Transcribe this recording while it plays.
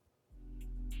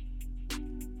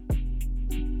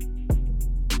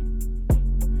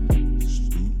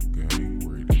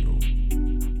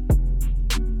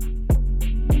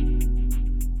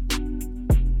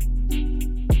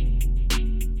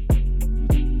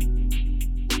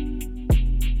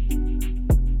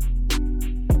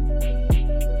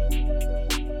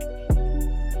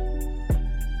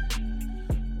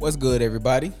What's good,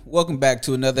 everybody? Welcome back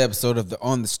to another episode of the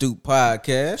On the Stoop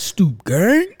podcast. Stoop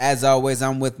gang. As always,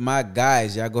 I'm with my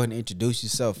guys. Y'all go ahead and introduce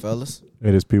yourself, fellas.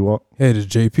 Hey, this P-Walk. Hey, this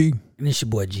JP. And it's your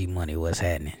boy G Money. What's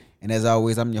happening? And as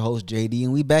always, I'm your host, JD,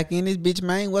 and we back in this bitch,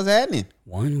 man. What's happening?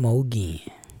 One more again.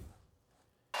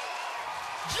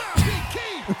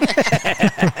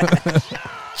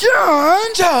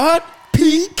 John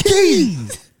P.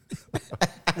 Keys.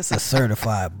 That's a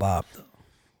certified bop, though.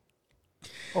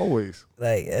 Always.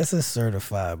 Like, that's a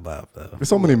certified bop, though. There's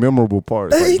so many memorable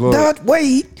parts. They Like, not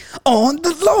wait on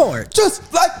the Lord.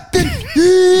 Just like an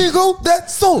eagle that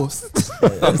soars.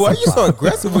 Why are you so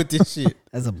aggressive with this shit?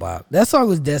 That's a bop. That song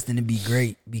was destined to be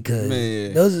great because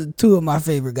those are two of my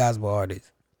favorite gospel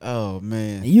artists. Oh,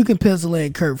 man. And you can pencil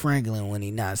in Kurt Franklin when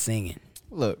he's not singing.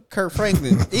 Look, Kurt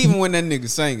Franklin, even when that nigga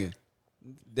singing.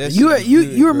 That You shit was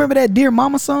good, bro. remember that Dear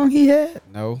Mama song he had?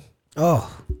 No. Oh.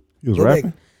 he was Go back.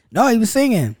 rapping. No, he was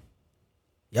singing.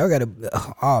 Y'all gotta.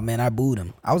 Oh man, I booed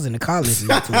him. I was in the car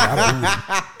listening to it.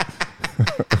 I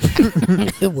booed him.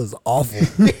 It was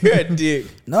awful. You're a dick.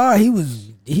 No, he was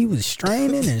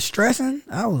straining and stressing.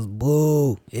 I was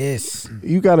boo. Yes.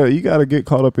 You gotta get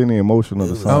caught up in the emotion of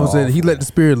the I song. was saying he let the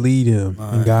spirit lead him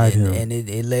and guide him. And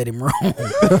it led him wrong.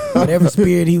 Whatever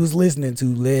spirit he was listening to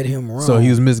led him wrong. So he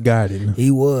was misguided.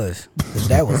 He was.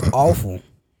 That was awful.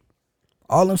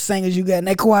 All them singers you got in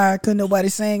that choir, couldn't nobody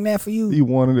sing that for you? He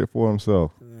wanted it for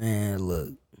himself. Man, look.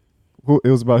 It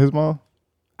was about his mom?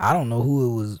 I don't know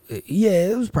who it was. Yeah,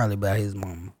 it was probably about his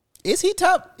mama. Is he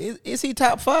top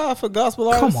 5 for gospel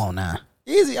artists? Come on now.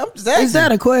 Is he? I'm just asking. Is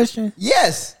that a question?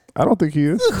 Yes. I don't think he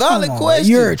is. It's a valid Come on,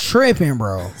 question. You're tripping,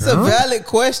 bro. It's a valid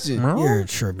question. You're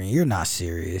tripping. You're not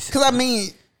serious. Because, I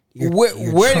mean, You're where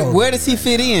trolling does me he right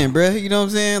fit in, bro? You know what I'm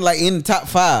saying? Like in the top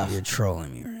 5. You're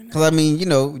trolling me right now. Because, I mean, you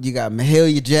know, you got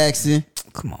Mahalia Jackson.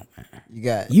 Come on, man. You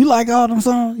got... You like all them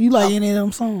songs? You like any of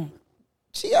them songs?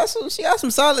 She got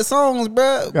some solid songs,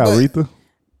 bro. Got Aretha.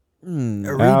 Al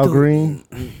Aretha, Green.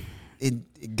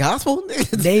 Gospel?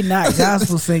 They not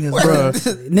gospel singers, bro.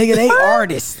 Nigga, they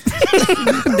artists.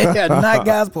 They are not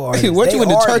gospel artists. What, They you in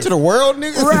the artists. church of the world,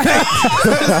 nigga?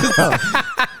 Right.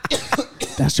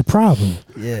 That's your problem.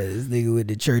 Yeah, this nigga with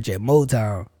the church at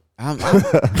Motown.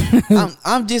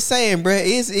 I'm just saying, bro.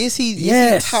 Is he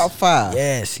Yes. top 5?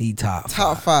 Yes, he top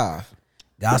Top 5.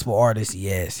 Gospel artist,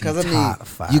 yes. He Because, I top mean,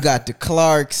 5. you got the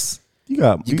Clarks. You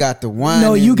got The one.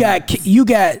 No, you got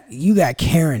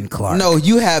Karen Clark. No,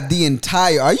 you have the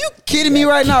entire. Are you kidding me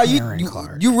right now? Karen You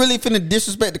Clark. really finna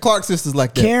disrespect the Clark sisters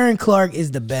like that? Karen Clark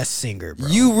is the best singer, bro.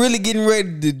 You really getting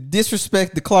ready to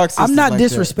disrespect the Clark sisters? I'm not like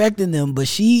that? disrespecting them, but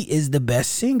she is the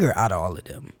best singer out of all of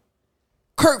them.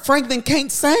 Kirk Franklin can't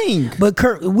sing. But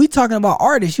Kurt, we talking about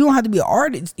artists. You don't have to be an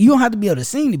artist. You don't have to be able to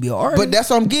sing to be an artist. But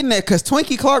that's what I'm getting at, because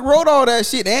Twinkie Clark wrote all that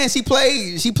shit, and she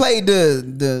played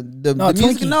the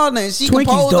music and all that. She Twinkie's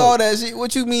composed dope. all that shit.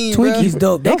 What you mean, Twinkie's bro?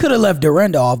 dope. They could have left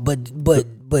Dorinda off, but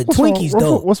Twinkie's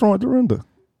dope. What's wrong with Dorinda?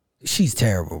 She's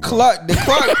terrible, bro.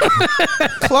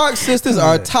 Clark sisters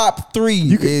are top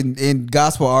 3 in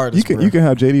gospel artists. You can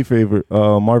have JD favorite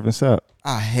Marvin Sapp.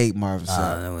 I hate Marvin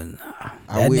Sapp.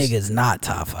 That wish- nigga's not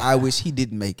top 5. I wish he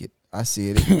didn't make it. I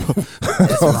said it.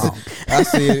 That's wrong. I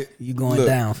said it. You going Look.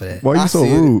 down for that. Why I you so see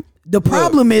it. rude? The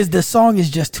problem is the song is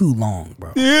just too long,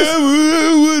 bro.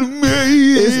 You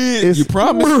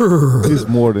promise? It's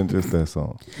more than just that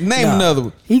song. Name Nah. another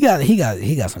one. He got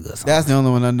some good songs. That's the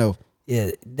only one I know.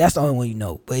 Yeah, that's the only one you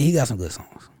know. But he got some good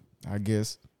songs. I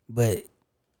guess But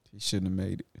he shouldn't have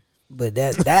made it.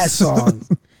 that song,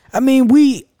 I mean,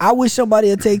 I wish somebody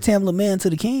would take Tamla Man to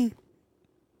the King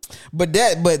But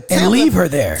and Tamla- leave her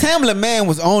there. Tamla Man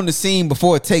was on the scene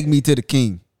before Take Me to the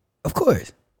King. Of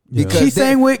course. Because She they-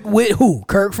 sang with who?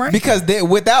 Kirk Franklin? Because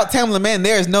without Tamla Man,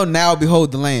 there is no Now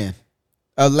Behold the Lamb.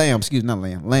 Lamb, excuse me, not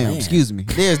lamb. Lamb, excuse me.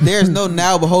 There's no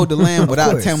Now Behold the Lamb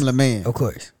without course. Tamla Man. Of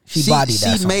course. She bodied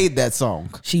that She song. made that song.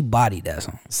 She bodied that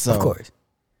song. So- of course.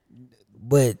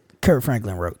 But Kirk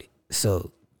Franklin wrote it.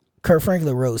 So Kirk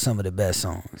Franklin wrote some of the best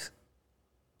songs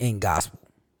in gospel.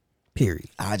 Period.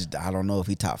 I don't know if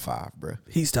he top 5, bro.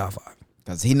 He's top 5.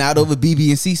 Because he not over BB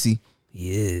and CC.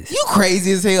 He is. You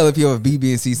crazy as hell if you're a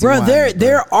BB and CC. Bro, whining,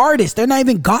 they're artists. They're not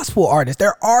even gospel artists.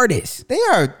 They're artists. They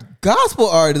are gospel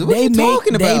artists. What are you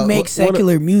talking about? They make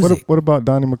secular music. What about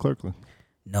Donnie McClurkin?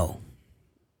 No.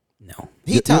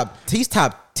 He's top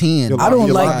 10. I don't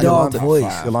like Yolanda- dog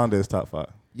voice. Yolanda is top 5.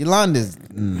 Yolanda's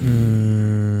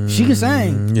She can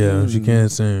sing, Yeah, she can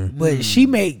sing. but she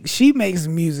makes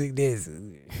music that's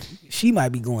she might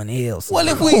be going to hell. well.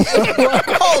 If we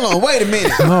hold on, wait a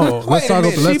minute. No, let's talk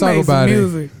She about makes it.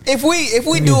 music. If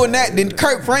we doing that, then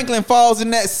Kirk Franklin falls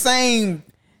in that same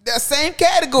that same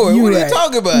category. You What are right. you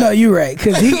talking about? No, you right.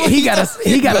 Because What he you got a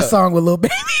talking about? song with Lil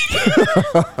Baby.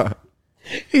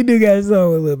 He do got a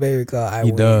song with Lil Baby called I He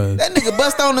Win. does. That nigga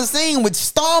bust on the scene with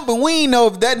stomping. We ain't know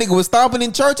if that nigga was stomping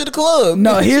in church or the club.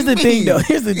 No, What here's you the thing mean? though.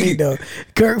 Here's the thing though.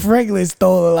 Kirk Franklin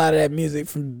stole a lot of that music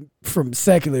from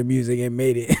secular music and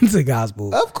made it into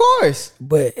gospel. Of course.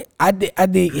 But I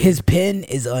think his pen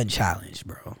is unchallenged,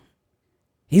 bro.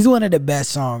 He's one of the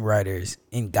best songwriters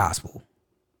in gospel,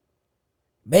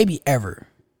 maybe ever.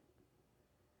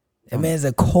 That man's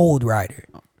a cold writer.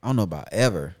 I don't know about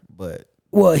ever, but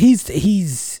Well,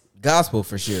 he's gospel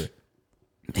for sure.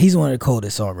 one of the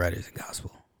coldest songwriters in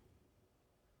gospel.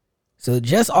 So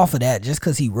just off of that, just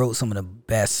because he wrote some of the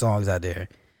best songs out there,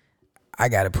 I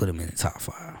gotta put him in the top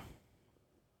 5.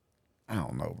 I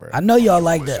don't know, bro. I know y'all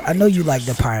like I know you like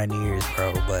the Pioneers,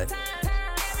 bro, but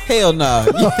Hell no.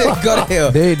 Go to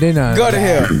hell. They not. Go to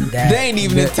hell. that- They ain't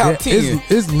even in the top 10.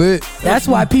 It's lit. that's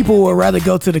why people would rather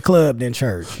go to the club than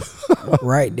church.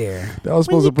 Right there. That was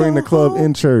supposed to bring the club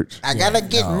in church. I gotta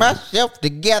get myself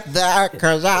together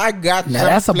because I got Now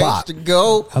that's a some place bop. to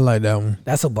go. I like that one.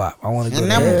 That's a bop. I want to go And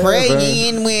there. I'm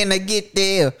praying when I get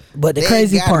there. But the They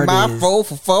crazy got part my is 4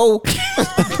 for 4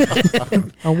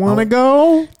 I wanna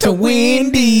go. to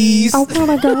Wendy's.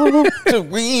 wanna go. To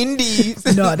Wendy's.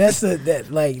 No,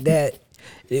 that.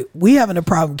 We having a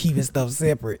problem keeping stuff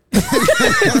separate.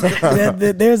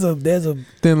 There's a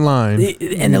Thin line.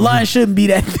 and the line shouldn't be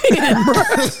that thin,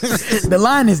 bro. The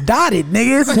line is dotted,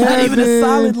 nigga. It's not even a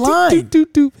solid line.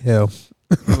 Hell.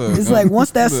 It's like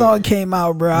once that song came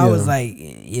out, bro, I Yeah. was like,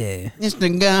 yeah, It's the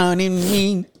gun in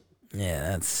me.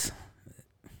 it's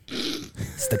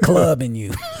the club in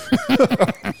you.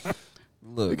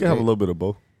 Look, We can have a little bit of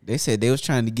both. they said they was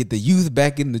trying to get the youth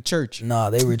back in the church. No,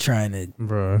 they were trying to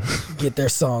Bro. get their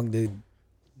song to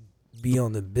be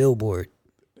on the billboard.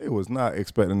 They was not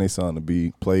expecting their song to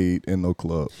be played in no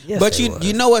club. Yes, But they you was.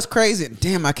 you know what's crazy?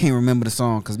 Damn, I can't remember the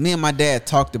song because me and my dad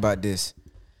talked about this.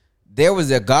 There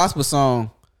was a gospel song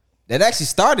that actually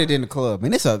started in the club,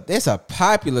 and it's a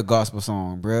popular gospel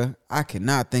song, bruh. I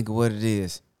cannot think of what it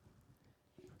is.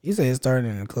 You say it started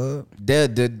in the club?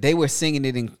 They were singing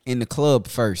it in the club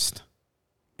first.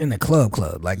 In the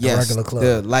club, like Yes, the regular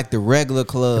club. like the regular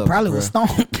club. Probably was Stone.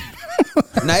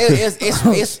 No,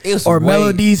 it's Or way,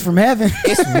 Melodies from Heaven.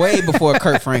 It's way before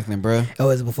Kurt Franklin, bruh. Oh,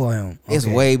 it's before him. It's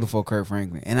Okay. way before Kurt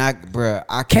Franklin, and I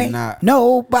Can't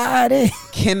nobody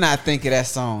cannot think of that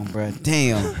song, bruh.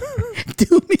 Damn.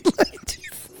 do me like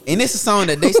this. And it's a song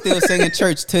that they still sing in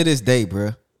church to this day,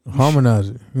 bruh. Harmonize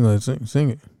it. You know, sing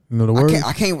it. You know the words?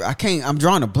 I can't. I'm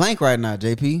drawing a blank right now,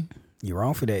 JP. You're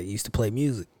wrong for that. You used to play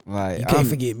music. Like You can't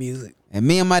forget music. And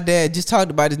me and my dad just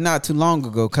talked about this not too long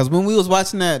ago. Cause when we was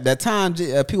watching that time,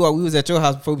 people, we was at your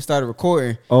house before we started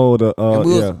recording. Oh, the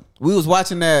And yeah. we was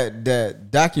watching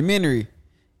that documentary,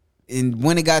 and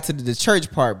when it got to the church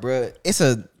part, bruh, it's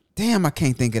a damn. I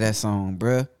can't think of that song,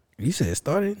 bruh. You said it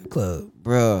started in the club.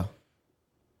 Bruh.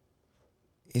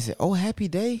 Is it Oh Happy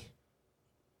Day?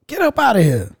 Get up out of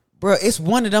here. Bruh, it's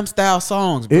one of them style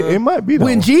songs, bruh. It might be that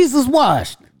When one. Jesus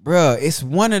washed Bruh, it's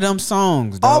one of them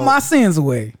songs, dog. all my sins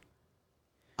away.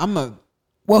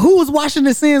 Well, who was washing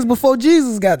the sins before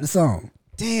Jesus got the song?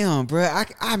 Damn,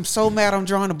 bruh. I'm so mad I'm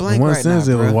drawing a blank One right now, sins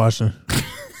it was bruh. washing.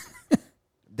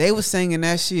 They was singing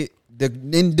that shit.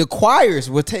 The choirs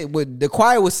the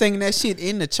choir was singing that shit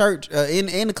in the church,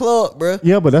 in the club, bruh.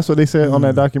 Yeah, but that's what they said on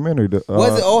that documentary.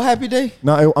 Was it Oh Happy Day?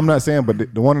 No, I'm not saying,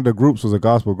 but the one of the groups was a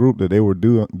gospel group that they were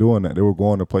doing that. They were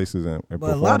going to places and But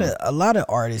performing. a lot of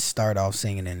artists start off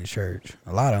singing in the church.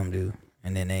 A lot of them do,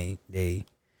 and then they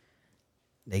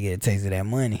get a taste of that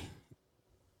money.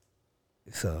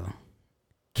 So,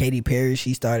 Katy Perry,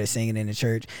 she started singing in the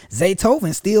church.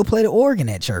 Zaytoven still play the organ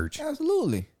at church.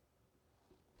 Absolutely.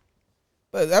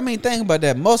 But I mean, think about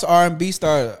that. Most R&B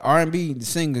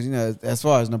singers, you know, as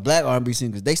far as the black R&B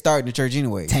singers, they start in the church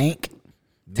anyway. Tank,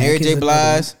 Mary Tank is J. another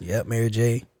Blige. one. Yep, Mary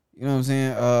J. You know what I'm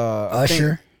saying?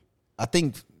 Usher. I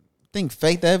think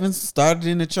Faith Evans started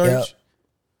in the church. Yep.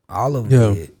 All of them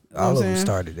Yeah. did. All what of I'm them saying?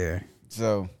 started there.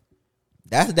 So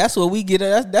that's what we get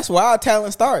at. That's where our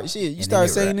talent starts. Shit, you then start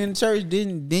get singing in the church,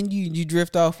 then you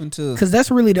drift off into Because that's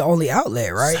really the only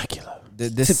outlet, right?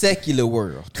 the secular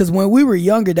world. Because when we were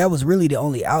younger, that was really the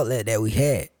only outlet that we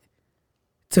had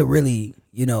to really,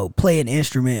 play an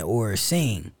instrument or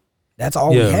sing. That's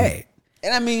all we Yeah. had.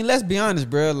 And I mean, let's be honest,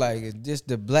 bro. Like it's just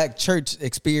the black church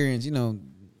experience.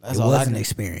 That's It all was I an can.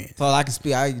 experience. That's all I can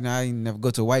speak. I ain't never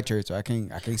go to a white church, so I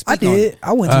can't speak. I on did. it.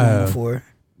 I went to I one have. before.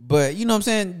 But you know what I'm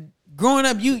saying. Growing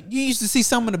up, you used to see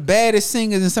some of the baddest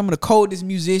singers and some of the coldest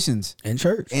musicians In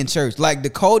church. in church. Like the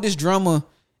coldest drummer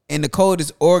and the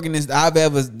coldest organist I've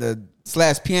ever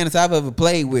 / pianist I've ever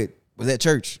played with was at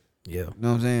church. Yeah, You know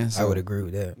what I'm saying? I So, would agree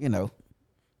with that. You know,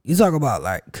 You talk about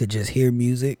like could just hear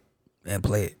music and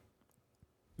play it.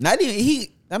 not even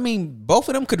I mean, both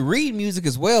of them could read music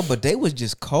as well, but they was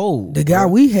just cold. The guy bro.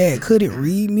 we had couldn't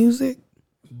read music,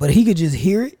 but he could just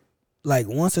hear it like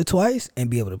once or twice and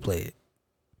be able to play it.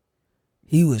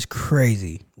 He was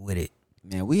crazy with it.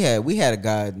 Man, we had a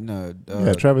guy.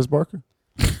 Yeah, Travis Barker.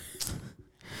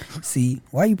 See,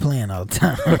 why you playing all the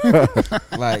time?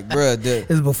 Like, bro,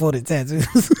 It's before the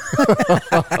tattoos.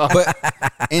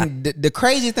 but and the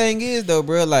crazy thing is though,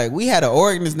 bro, like we had an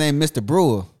organist named Mr.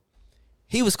 Brewer.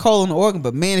 He was cold on the organ,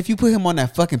 but man, if you put him on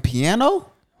that fucking piano,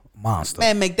 Monster.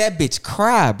 man, make that bitch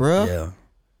cry, bro. Yeah.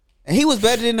 And he was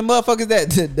better than the motherfuckers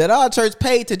that our church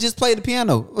paid to just play the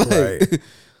piano. Like, Right. You know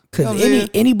Because what I'm saying?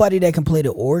 anybody that can play the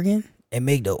organ and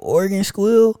make the organ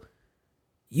squeal,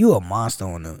 you a monster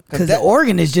on them. Because the that-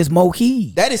 organ is just more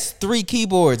keys. That is 3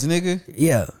 keyboards, nigga.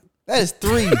 Yeah. That is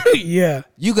 3. Yeah.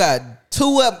 You got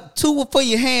 2 for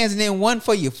your hands and then 1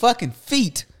 for your fucking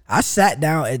feet. I sat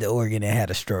down at the organ and had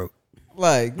a stroke.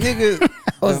 Like, nigga,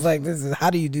 I was like, "This is how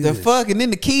do you do the this?" fuck, and then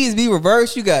the keys be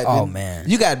reversed. You got Oh, man.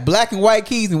 you got black and white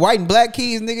keys and white and black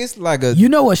keys, nigga. It's like a You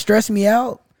know what stressed me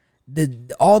out?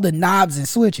 All the knobs and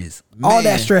switches. All Man.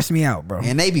 that stressed me out, bro.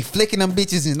 and they be flicking them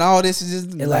bitches and all this is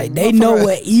just And like they know motherfucker.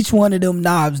 what each one of them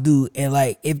knobs do, and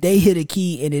like if they hit a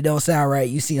key and it don't sound right,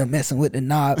 you see them messing with the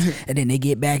knob, and then they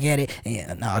get back at it,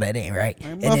 and no, that ain't right.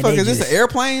 And then Motherfucker, they is this just- an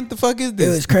airplane? The fuck is It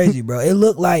this? was crazy, bro. It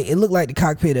looked like the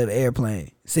cockpit of an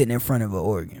airplane sitting in front of an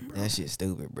organ. Bro. That shit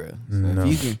stupid, bro. So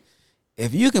No.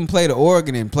 if you can play the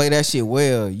organ and play that shit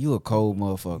well, you a cold You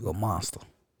motherfucker. a monster.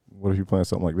 What if you playing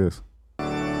something like this?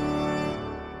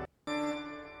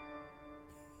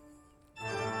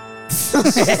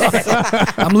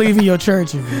 I'm leaving your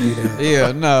church if you do that.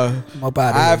 Yeah, no. I'm up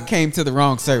out of I've here. came to the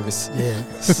wrong service. Yeah.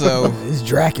 So It's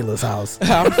Dracula's house.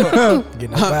 I'm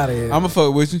Getting up out of here. a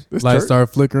fuck with you. This Lights church?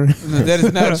 start flickering. That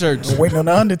is not church. I'm waiting on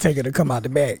the Undertaker to come out the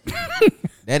back.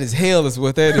 That is hell is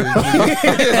what that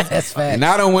is. That's fact. And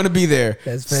I don't want to be there.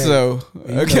 That's fact. So,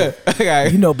 okay. Okay.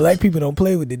 You know, black people don't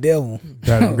play with the devil.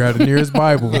 Grab the nearest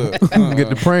Bible. Get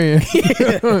to praying.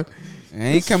 I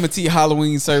ain't coming to your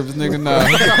Halloween service, nigga. No.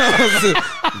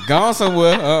 Gone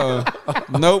somewhere.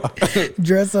 Nope.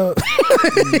 Dress up.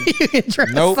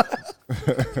 Nope.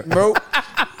 Nope.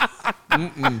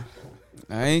 Mm-mm.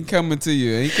 I ain't coming to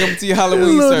you. I ain't coming to your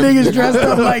Halloween Little service. niggas nigga. dressed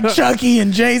up like Chucky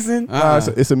and Jason. Nah,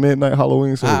 it's a midnight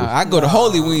Halloween service. I go to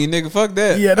Holy Ween, nigga. Fuck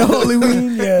that. Yeah, the Holy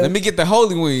Ween. Yeah. Let me get the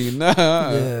Holy Ween. Nah.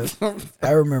 Yeah.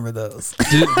 I remember those.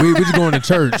 we just going to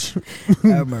church.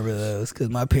 I remember those because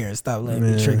my parents stopped letting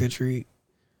me Man. trick or treat.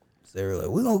 So they were like,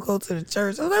 "We're gonna go to the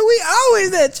church." I was like, "We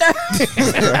always at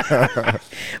church."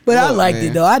 But I Look, liked man.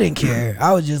 it though. I didn't care.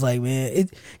 I was just like, man,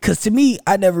 because to me,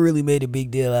 I never really made a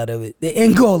big deal out of it. The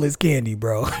end goal is candy,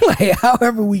 bro. Like,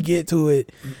 however we get to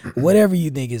it, whatever you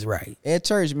think is right. At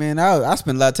church, man, I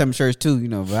spent a lot of time in church too, you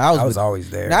know. But I was, I was always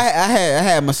there. I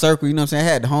had my circle, you know what I'm saying? I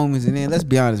had the homies, and then let's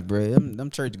be honest, bro, them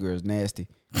church girls nasty.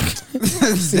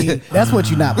 See, that's what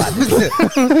you're not about to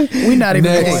do. We're not even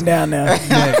Next. going down now.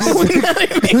 Go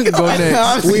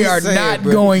next. We are saying, not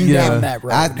bro. going Yeah. down that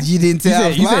road. You didn't You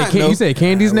tell. said, you said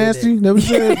candy's Nah, we nasty? That was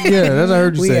it? Yeah, that's what I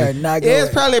heard you We say. are not Yeah, going.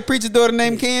 it's probably a preacher's daughter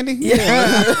named Candy.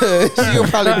 Yeah. She'll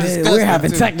probably discuss We're it,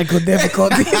 having too. technical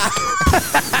difficulties.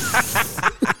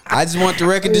 I just want the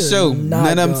record to show. Not None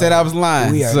of them going. said I was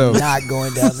lying. We are so not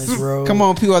going down this road. come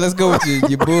on, people, let's go with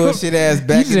your bullshit ass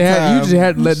back You in time. just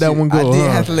had to let that one go. I did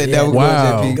huh? have to let Yeah, that one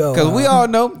wow. go, Go, because we huh? all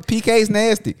know PK's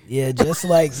nasty. Yeah, just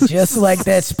like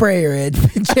that sprayer at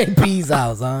JP's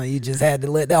house, huh? You just had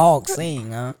to let the hawk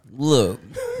sing, huh? Look,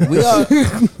 we all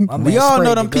My man we all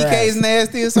know sprayed them the grass. PK's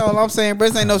nasty. That's all I'm saying, bro.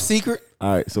 This ain't no secret.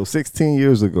 All right, so 16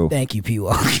 years ago, Thank you, P.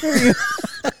 Walker.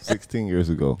 16 years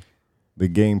ago, the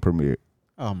game premiered.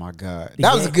 Oh my god,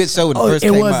 that was a good show when it Oh, first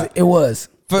it came was. out. It was.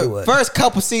 It For, was. first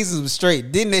couple seasons was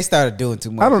straight. Then they started doing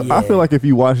too much. I Yeah. feel like if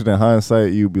you watch it in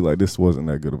hindsight, you'd be like, this wasn't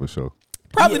that good of a show.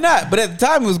 Probably not, but at the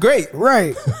time it was great.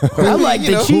 Right. I like You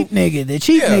the know. cheap nigga. The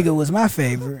cheap Yeah. nigga was my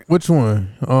favorite. Which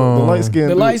one? The light skin,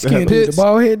 The light skinned dude, the Pitts.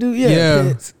 bald head dude. Yeah. Yeah.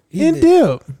 Pitts. He In the-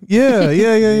 depth. Yeah. The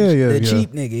yeah.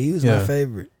 cheap nigga. He was my Yeah.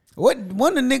 favorite. What that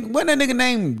nigga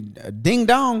named Ding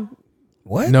Dong?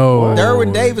 What? No.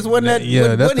 Derwin Davis wasn't that? Yeah,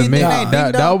 wasn't that's the his main. nickname That,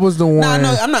 Ding Dong? that was the one. Nah,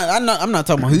 no, I'm not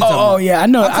talking about who you talking Oh, about. yeah. I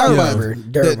know. I'm I talking remember.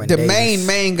 about Derwin the Davis.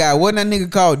 main guy. Wasn't that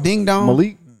nigga called Ding Dong?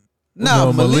 Malik. No,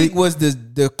 No, Malik Malik. was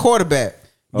the quarterback.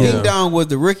 Yeah. Ding Dong was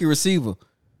the rookie receiver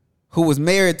who was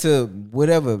married to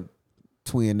whatever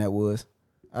twin that was.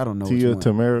 I don't know. which Tia one.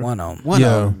 Tamara. One of them. One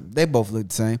Yeah. of them. They both look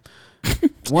the same.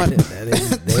 One.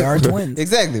 They are twins.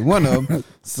 Exactly. One of them.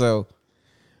 So,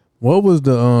 What was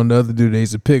the other dude they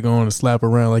used to pick on and slap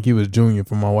around like he was Junior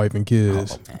from My Wife and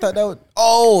Kids? I thought that was.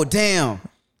 Oh damn!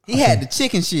 He had the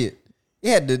chicken shit. He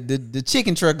had the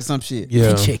chicken truck or some shit.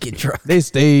 Yeah, Chicken truck. they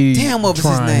stayed. Damn, what was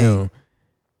his trying name? him.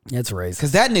 That's racist.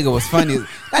 Cause that nigga was funny.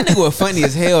 That nigga was funny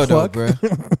as hell though, bro.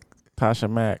 Tasha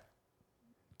Mack.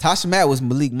 Tasha Matt was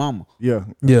Malik mama. Yeah,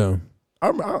 Yeah,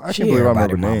 I She can't believe I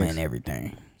everybody remember mama names. and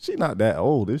everything. She not that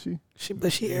old, is she?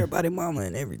 But she everybody mama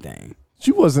and everything.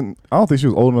 She wasn't. I don't think she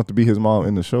was old enough to be his mom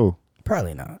in the show.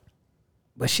 Probably not.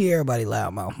 But she everybody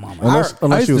loudmouth mama. Unless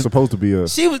used she was to- supposed to be a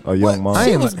She was a young mom.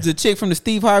 She was the chick from the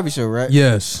Steve Harvey show, right?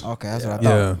 yes, Okay, that's what I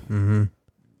yeah. thought. Mm-hmm.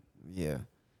 Yeah.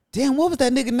 Damn, what was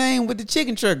that nigga name with the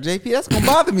chicken truck, JP? That's gonna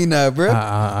bother me now, bro.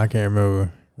 I can't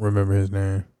remember his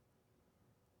name.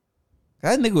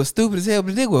 That nigga was stupid as hell,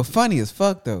 but the nigga was funny as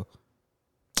fuck though.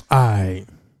 Alright.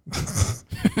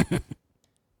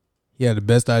 He had the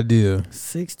best idea.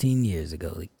 16 years ago,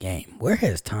 the game. Where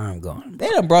has time gone? They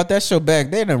done brought that show back.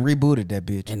 They done rebooted that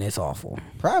bitch. And it's awful.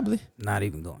 Probably. Not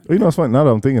even going. You know, it's funny. Now that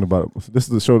I'm thinking about it, this is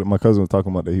the show that my cousin was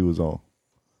talking about that he was on.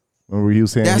 Remember he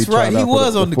was saying That's he tried right, he out for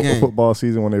was on the game. football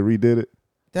season when they redid it.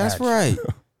 That's Gotcha. right.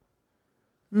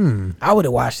 I would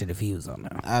have watched it if he was on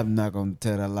there. I'm not gonna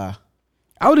tell that lie.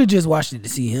 I would have just watched it to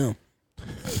see him.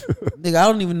 Nigga,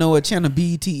 I don't even know what channel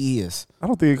BET is. I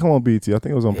don't think it come on BT. I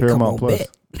think it was on Come Paramount on, Plus.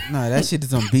 bet. Nah, that shit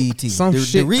is on BET. Some the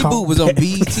shit reboot called was on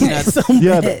BET. Now, Some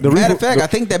Yeah, bet. the matter of reboot- fact, I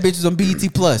think that bitch was on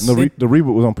BET Plus. The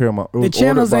reboot was on Paramount. It was The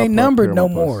channels ordered by ain't numbered no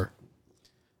Paramount Plus. more.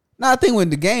 Nah, I think when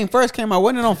the game first came out,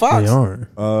 wasn't it on Fox? They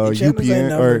aren't. The channels ain't UPN or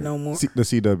numbered no more. the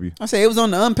CW. I say it was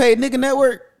on the Unpaid Nigga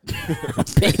Network. Big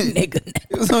nigga.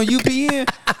 It was on UPN.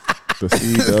 The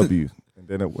CW. And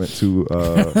then it went to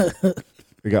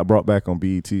it got brought back on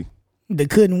BET. They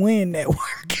couldn't win that work.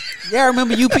 Yeah, I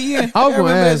remember UPN. I was Yeah, gonna remember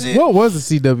that ask, shit. what was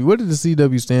the CW? What did the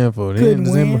CW stand for? They Couldn't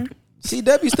didn't win. remember.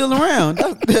 CW still around.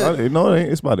 No, it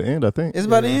ain't. It's about to end, I think. It's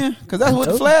about to end because that's what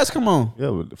the Flash come on. Yeah,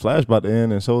 but the Flash about to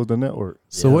end, and so is the network.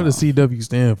 So what does CW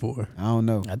stand for? I don't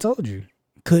know I told you.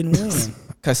 Couldn't win.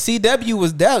 because CW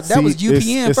was that was See,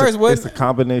 UPN it's first, It's wasn't a it?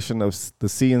 combination of the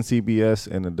C and CBS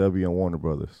and the W and Warner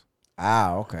Brothers.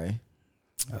 Ah, okay.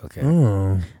 Okay.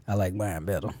 Oh, I like mine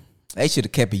better. They should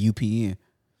have kept it UPN.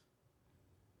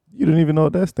 You didn't even know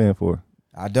what that stand for.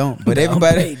 I don't, but The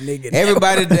everybody, Unpaid Nigga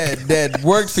everybody that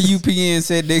worked for UPN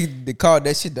said they called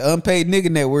that shit the Unpaid Nigga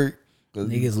Network. 'Cause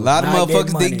Niggas a lot of was not getting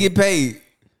motherfuckers money. didn't get paid,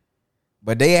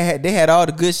 but they had all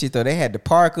the good shit though. They had the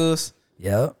Parkers.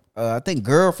 Yep. I think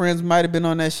Girlfriends might have been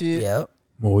on that shit. Yep.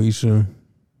 Moesha.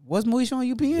 Was Moesha on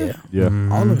UPN? Yeah.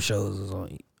 Yeah, All them shows is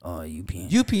on UPN.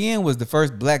 UPN was the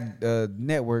first black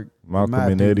network. in Malcolm my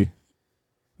and opinion. Eddie.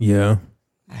 Yeah.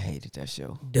 I hated that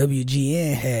show.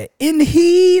 WGN had In the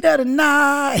Heat of the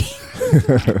Night.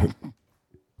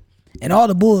 And all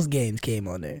the Bulls games came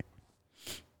on there.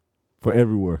 For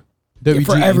everywhere.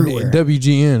 For everywhere.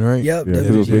 WGN, right? Yep. Yeah,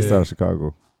 it was based WGN. out of Chicago.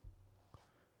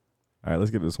 All right,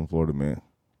 let's get this from Florida, man.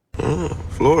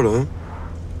 Florida, huh?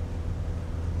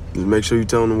 Just make sure you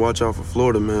tell them to watch out for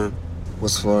Florida, man.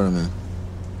 What's Florida, man?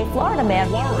 Florida man.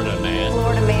 Florida man.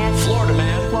 Florida man. Florida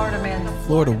man. Florida man.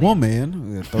 Florida woman.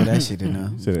 We're gonna throw that shit in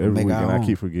there. Said it every Make week, our and I own.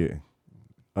 keep forgetting.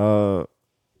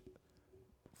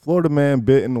 Florida man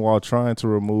bitten while trying to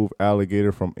remove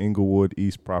alligator from Inglewood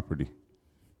East property.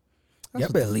 Y'all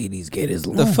better leave these gators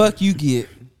alone. The fuck you get?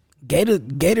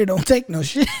 Gator don't take no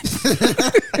shit.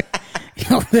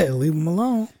 Y'all better leave them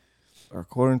alone.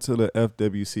 According to the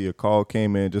FWC, a call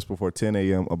came in just before 10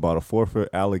 a.m. about a 4-foot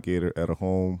alligator at a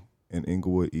home in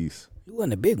Inglewood East. It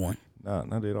wasn't a big one. Nah,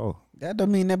 not at all. That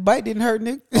don't mean that bite didn't hurt,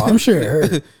 nigga. Oh, I'm sure it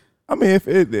hurt. I mean, if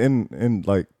it in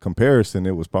like comparison,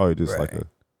 it was probably just like a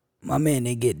My man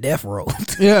didn't get death rolled.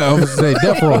 Yeah, I was gonna say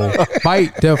death roll.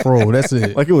 Bite, death roll. That's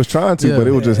it. like it was trying to, Yeah. but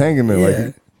it was just hanging there. Yeah.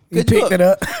 Like He Could you- picked it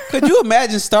up. Could you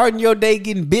imagine starting your day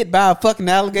getting bit by a fucking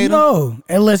alligator? No,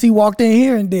 unless he walked in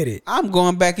here and did it. I'm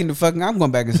going back inside.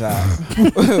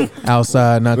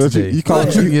 Outside, not But today. you call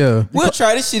it- yeah. We'll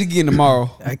try this shit again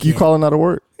tomorrow. I can't. you calling out of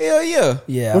work? Hell yeah.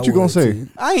 Yeah. What I you gonna would, say? too.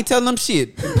 I ain't telling them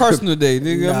shit. Personal day,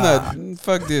 nigga. I'm not.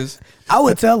 Fuck this. I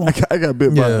would tell him. I got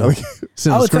bit by an Yeah. alligator.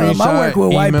 Send I a would tell him I work screenshot,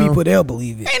 with white email. people. They'll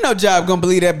believe it. Ain't no job gonna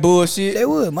believe that bullshit. They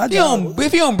would. My You don't, job.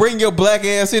 if you don't bring your black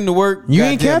ass into work, You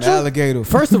ain't goddamn catch 'em? alligator.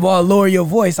 First of all, lower your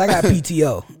voice. I got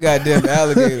PTO. Goddamn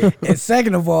alligator. And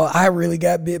second of all, I really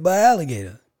got bit by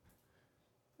alligator.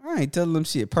 I ain't telling them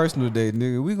shit. Personal day,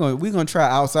 nigga. We gonna try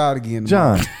outside again.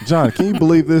 tomorrow. John, can you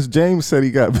believe this? James said he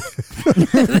got They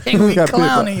be got bit by-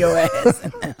 clowning your ass.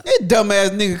 That dumbass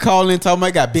nigga calling talking about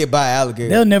I got bit by an alligator.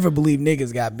 They'll never believe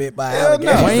niggas got bit by Hell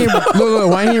alligator. no. Why ain't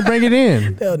look, why ain't bring it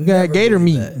in? They'll You never got gator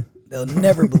believe meat. that. They'll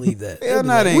never believe that. Hell They'll be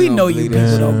no, like, they ain't we gonna know you believe people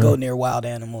that don't shit. go near wild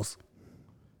animals.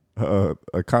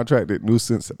 A contracted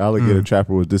nuisance alligator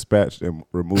trapper was dispatched and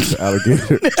removed the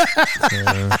alligator.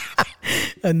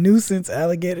 A nuisance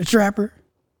alligator trapper.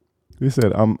 He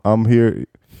said, I'm here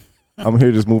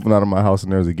just moving out of my house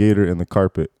and there's a gator in the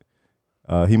carpet.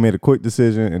 He made a quick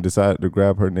decision and decided to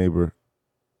grab her neighbor.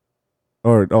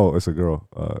 It's a girl.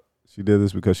 She did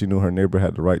this because she knew her neighbor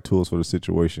had the right tools for the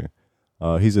situation.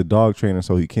 He's a dog trainer,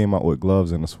 so he came out with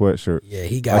gloves and a sweatshirt. Yeah,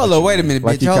 he got. Hold on, wait a minute,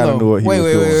 Like bitch. he Hold kinda on. knew what he was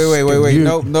doing. Wait. You-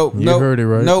 Nope. you heard it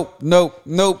right. Nope.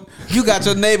 You got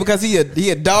your neighbor because he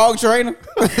a dog trainer.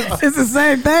 It's the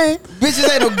same thing.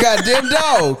 Bitches ain't no goddamn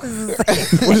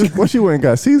dog. What she went and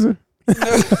got Caesar?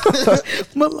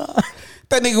 Milan.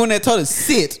 That nigga went there and told her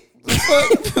sit.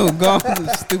 Fuck, gone with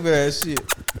this stupid ass shit.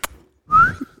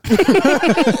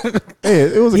 Hey,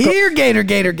 it was Here,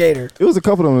 gator. it was a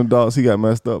couple of them dogs he got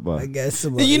messed up by. I guess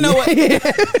somebody. You know what?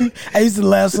 I used to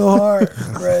laugh so hard.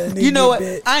 Bruh, You know what?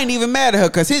 bit. I ain't even mad at her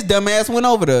because his dumb ass went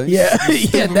over there. Yeah,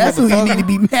 that's who you need to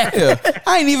be mad Yeah. at.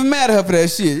 I ain't even mad at her for that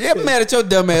shit. Yeah, I'm mad at your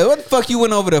dumb ass. What the fuck you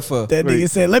went over there for? That nigga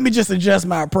said, "Let me just adjust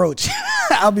my approach.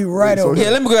 I'll be right So over." Yeah,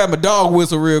 let me grab my dog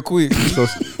whistle real quick. So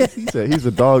he said he's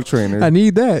a dog trainer. I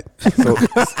need that.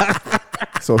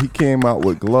 So he came out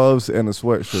with gloves and a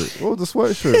sweatshirt. What was the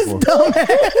sweatshirt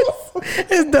for?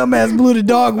 His dumb ass blew the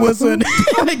dog whistle, and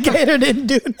the gator didn't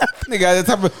do nothing. Nigga, at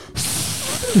the top of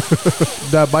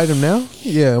Did I bite him now?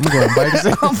 Yeah, I'm going to bite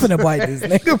him. I'm finna bite this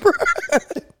nigga, bro.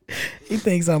 He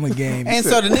thinks I'm a game. and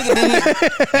so the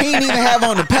nigga he didn't even have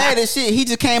on the padded shit. He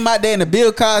just came out there in the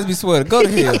Bill Cosby sweater. Go to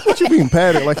hell. What you mean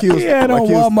padded? Like he was. He had like on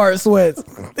he was Walmart sweats.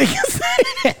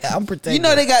 I'm protecting. You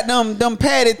know they got them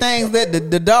padded things that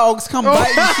the dogs come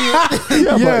bite and shit.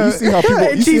 yeah, but you see how people.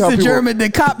 You see Chiefs how the people. German, the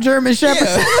cop German Shepherd.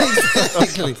 Yeah,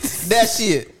 exactly. That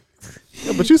shit.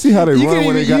 Yeah, but you see how they You run can't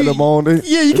when they even- got you- them on. They,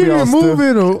 Yeah, you they can't be all even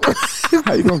move stiff. it.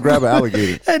 How you gonna grab an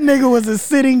alligator? That nigga was a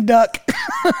sitting duck.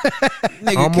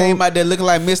 Nigga came out there looking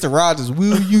like Mr. Rogers.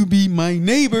 Will you be my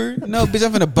neighbor? No, bitch,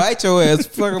 I'm finna bite your ass.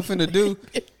 Fuck I'm finna do.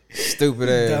 Stupid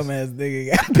ass. Dumbass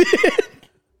nigga got bit.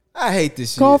 I hate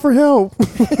this shit. Call for help.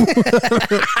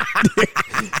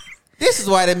 This is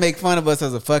why they make fun of us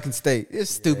as a fucking state. This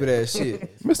stupid ass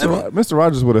shit. Mr.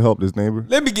 Rogers would have helped his neighbor.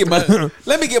 Let me get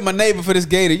my neighbor for this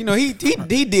gator. You know he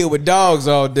deal with dogs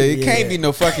all day. It can't be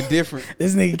no fucking different.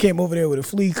 This nigga came over there with a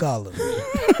flea collar.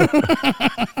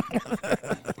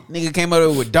 Nigga came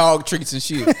over with dog treats and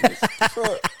shit.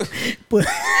 But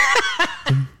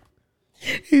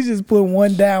he's just putting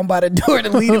one down by the door to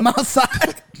lead him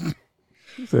outside.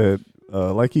 He said,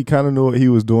 like he kind of knew what he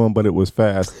was doing, but it was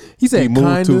fast. He said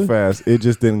moved too kinda. fast. It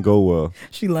just didn't go well.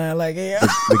 She lying like, yeah.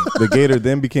 The gator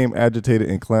then became agitated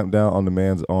and clamped down on the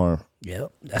man's arm.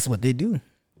 Yep, that's what they do.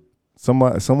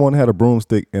 Someone had a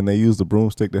broomstick, and they used the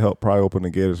broomstick to help pry open the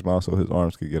gator's mouth so his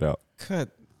arms could get out. Cut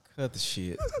the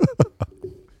shit.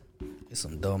 It's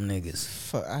some dumb niggas.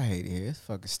 Fuck, I hate it here. It's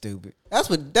fucking stupid. That's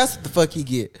what the fuck he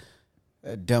get.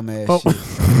 That dumb ass Oh. shit.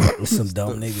 It's some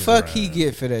dumb niggas. Fuck around. he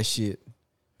get for that shit.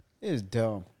 It's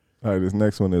dumb. All right, this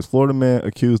next one is Florida man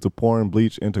accused of pouring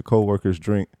bleach into coworker's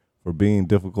drink for being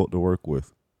difficult to work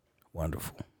with.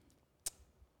 Wonderful.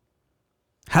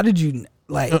 How did you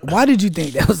why did you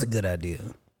think that was a good idea?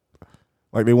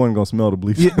 Like they wasn't gonna smell the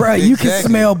bleach. Bro, you can Exactly.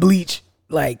 smell bleach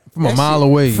like From a That mile shit-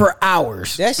 away. for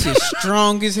hours. That shit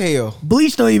strong as hell.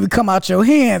 Bleach don't even come out your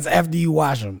hands after you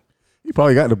wash them. He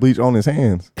probably got the bleach on his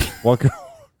hands. Walking.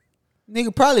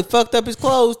 Nigga probably fucked up his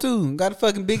clothes too. Got a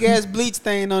fucking big ass bleach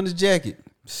stain on his jacket.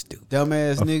 Stupid.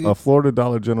 Dumbass nigga. A Florida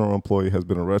Dollar General employee has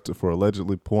been arrested for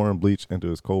allegedly pouring bleach into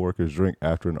his coworker's drink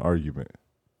after an argument.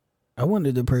 I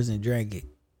wonder the person drank it.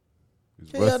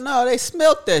 He's Hell arrested- no, they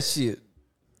smelt that shit.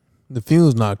 The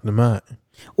fumes knocked him out.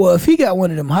 Well, if he got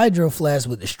one of them hydro flasks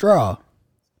with the straw,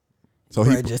 So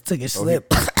bro, he just took a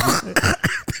slip.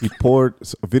 he poured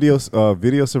video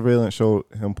surveillance showed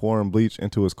him pouring bleach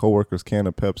into his coworker's can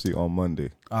of Pepsi on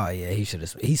Monday. Oh yeah, he should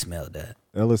have. He smelled that.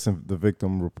 Ellis and the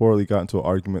victim reportedly got into an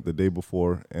argument the day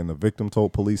before, and the victim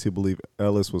told police he believed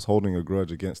Ellis was holding a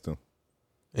grudge against him.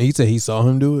 And he said he saw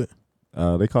him do it.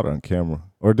 They caught it on camera,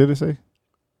 or did it say?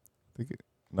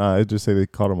 Nah, it just say they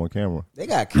caught him on camera. They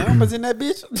got cameras in that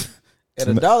bitch. At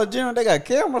a Dollar General, they got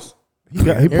cameras. He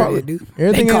probably Dude,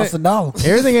 Everything they cost ain't- $1.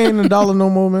 Everything ain't a dollar no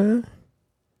more, man.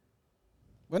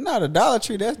 But not a Dollar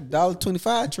Tree. That's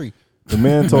 $1.25 tree. The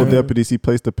man told deputies he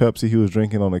placed the Pepsi he was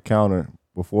drinking on the counter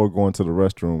before going to the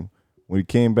restroom. When he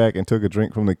came back and took a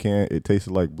drink from the can, it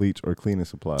tasted like bleach or cleaning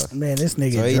supplies. Man, this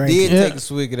nigga So he drank did it. Yeah. take a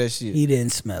swig of that shit. He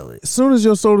didn't smell it. As soon as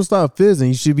your soda start fizzing,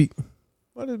 you should be.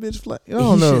 Why this bitch flat? I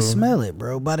don't You know. should smell it,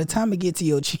 bro. By the time it get to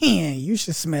your chin, you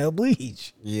should smell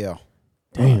bleach. Yeah.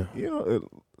 Damn. You know,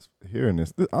 hearing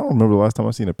this, I don't remember the last time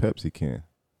I seen a Pepsi can.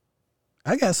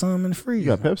 I got some in the freezer.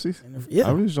 You got Pepsis? Yeah.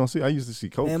 I really just don't see. I used to see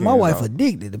Coke. Man, my cans wife out.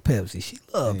 addicted to Pepsi. She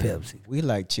love Yeah. Pepsi. We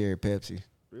like cherry Pepsi.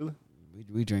 Really?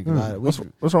 We drink a lot of. What's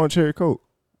wrong with cherry Coke?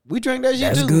 We drink that shit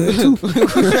That's too. good,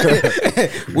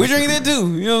 too. We drink that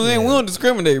too. You know what I'm saying? We don't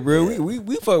discriminate, bro.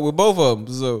 We fuck with both of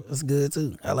them. So That's good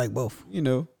too. I like both. you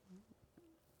know,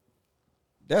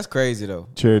 that's crazy though.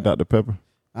 Cherry Dr Pepper.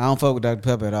 I don't fuck with Dr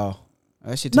Pepper at all.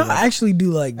 That shit No, taste I like, actually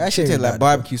do like. that shit cherry taste like Dr.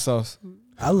 barbecue sauce.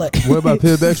 I like. What about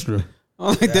Pib Extra? I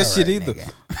don't like that shit Alright, either.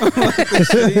 nigga. I don't like that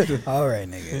shit either. All right,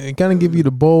 nigga. It kind of give you the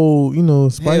bold,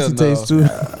 spicy Hell no. taste too. You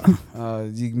Little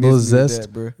miss me with zest.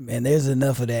 that, bro. Man, there's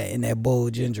enough of that in that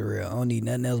bold ginger ale. I don't need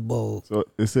nothing else bold. So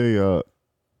it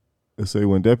say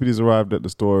when deputies arrived at the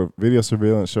store, video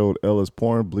surveillance showed Ellis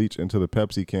pouring bleach into the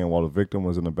Pepsi can while the victim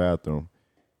was in the bathroom.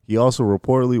 He also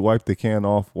reportedly wiped the can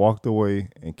off, walked away,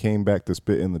 and came back to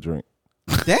spit in the drink.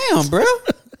 Damn, bro.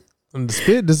 And the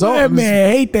spit That dissolved.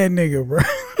 man hate that nigga, bro.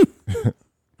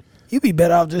 You be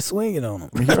better off just swinging on him.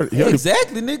 I mean, he already-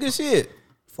 Exactly, nigga. Shit.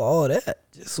 For all that,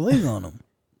 just swing on him.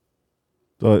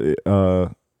 So,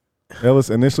 Ellis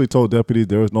initially told deputies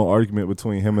there was no argument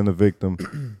between him and the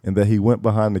victim, and that he went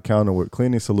behind the counter with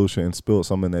cleaning solution and spilled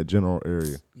some in that general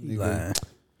area. You lying.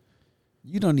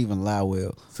 You don't even lie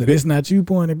well. So this not you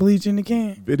pouring the bleach in the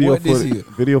can?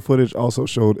 Video footage also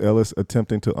showed Ellis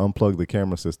attempting to unplug the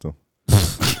camera system.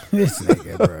 This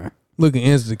nigga, bro. Looking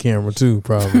into the camera too,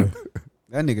 probably.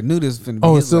 That nigga knew this was finna be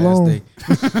Oh, his it's still last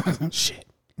on? day. Shit.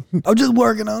 I'm just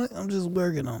working on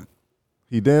it.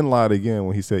 He then lied again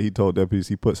when he said he told deputies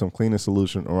he put some cleaning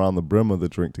solution around the brim of the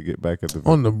drink to get back at the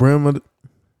victim. On the brim of the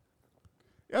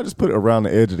Yeah, just put it around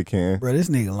the edge of the can. Bro, this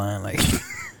nigga lying like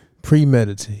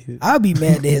premeditated. I'll be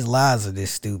mad that his lies are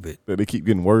this stupid. That they keep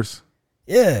getting worse.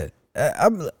 Yeah. I'll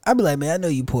be like, man, I know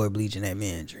you poured bleach in that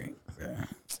man drink. Bro.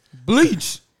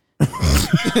 Bleach.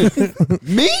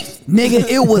 Me? Nigga,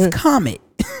 it was Comet.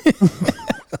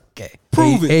 Okay.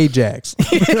 Prove it. Ajax.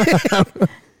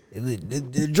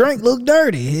 The drink looked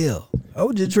dirty. Hell, I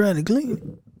was just trying to clean it.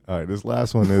 All right, this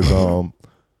last one is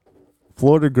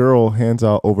Florida girl hands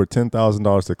out over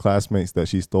 $10,000 to classmates that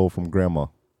she stole from grandma.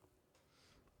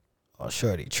 Oh,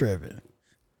 shorty tripping.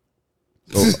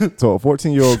 So a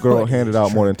 14-year-old girl Shorty handed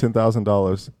out more than tripping.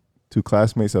 $10,000 to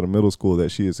classmates at a middle school that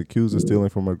she is accused of stealing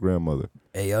from her grandmother.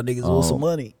 Hey, y'all niggas want some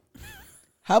money.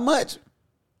 How much?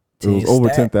 It was 10 over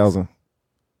stacks. $10,000.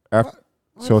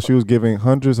 So she was giving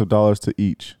hundreds of dollars to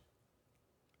each.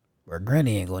 Bro,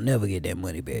 Granny ain't gonna never get that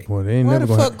money back. Boy, they ain't Where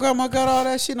never the gonna. fuck grandma got all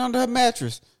that shit under her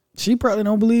mattress? She probably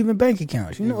don't believe in bank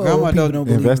accounts. You know, Grandma old people don't- don't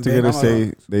believe Investigators in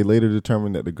bank say they later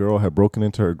determined that the girl had broken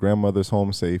into her grandmother's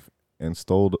home safe and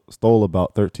stole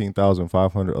about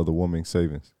 $13,500 of the woman's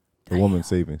savings.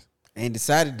 And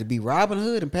decided to be Robin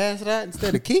Hood and pass it out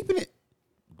instead of keeping it.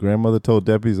 Grandmother told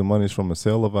deputies the money is from a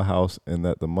sale of a house and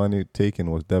that the money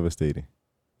taken was devastating.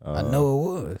 I know it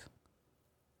was.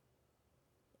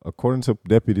 According to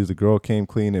deputies, the girl came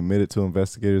clean and admitted to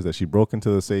investigators that she broke into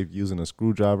the safe using a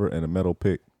screwdriver and a metal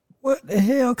pick. What the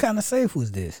hell kind of safe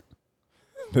was this?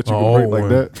 That you can break like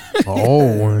that?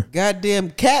 Oh, one.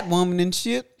 Goddamn Catwoman and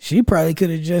shit. She probably could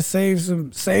have just saved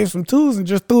some tools and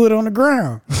just threw it on the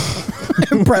ground.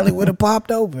 It probably would have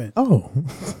popped open. Oh.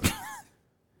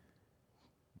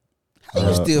 How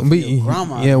you still But, feel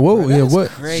grandma? yeah, bro?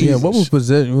 That's crazy. what was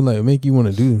possession like make you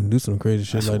want to do some crazy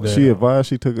shit like that? She advised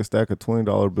she took a stack of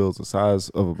 $20 bills the size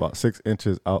of about 6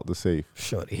 inches out the safe.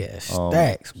 Shorty had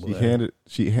stacks, boy.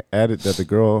 She added that the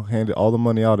girl handed all the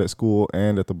money out at school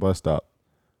and at the bus stop.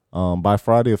 By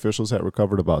Friday, officials had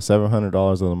recovered about $700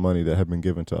 of the money that had been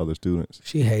given to other students.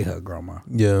 She hate her grandma.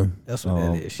 Yeah. That's what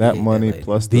that is. She That hate money lady.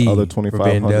 plus the V other for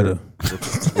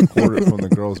 $2,500 recorded from the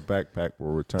girl's backpack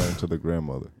were returned to the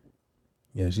grandmother.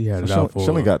 Yeah, she had So it out for she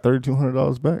only got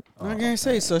 $3,200 back. I can't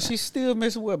say so. She's still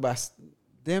missing what by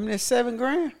damn near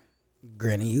 $7,000.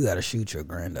 Granny, you gotta shoot your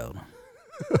granddaughter.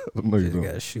 No, you You don't.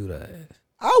 gotta shoot her ass.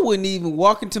 I wouldn't even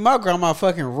walk into my grandma's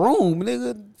fucking room,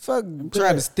 nigga. Fuck,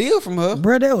 try to steal from her.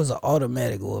 Bro, that was an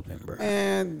automatic whooping, bro.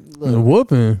 And the look,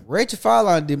 whooping. Rachel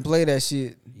Fallon didn't play that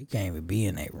shit. You can't even be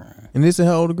in that room. And this is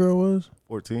how old the girl was?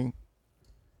 14.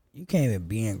 You can't even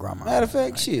be in grandma's Matter of room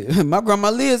fact, like shit. My grandma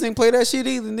Liz ain't play that shit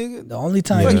either, nigga. that. The only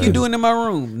time What Yeah. you doing in my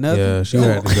room? Nothing. Yeah, she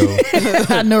had to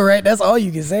go. I know, right? That's all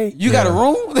you can say. You got a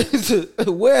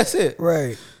room? Where's it?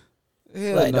 Right.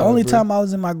 Hell Like the no, only bro. time I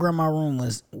was in my grandma's room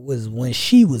was when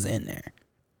she was in there,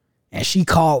 and she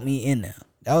called me in there.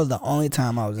 That was the only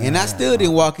time I was in. And her I room. still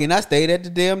didn't walk in. I stayed at the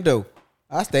damn door.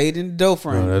 I stayed in the door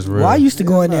frame. No, that's real. Well, I used to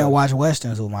go in there and watch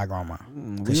westerns with my grandma.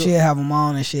 we- Cause she'd have them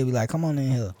on and she'd be like, "Come on in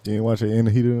here." You ain't watch it in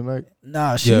the heat of the night?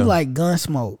 Nah, she Yeah. like gun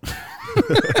smoke.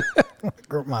 My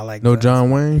grandma like No gun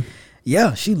John Wayne?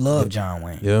 Yeah, she loved John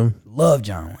Wayne. Yeah. Loved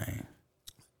John Wayne.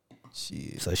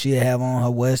 Shit. So she'd have on her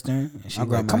Western. And she'd My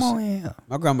be like, grandma come on in.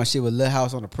 My grandma shit was Little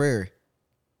House on the Prairie.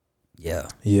 Yeah.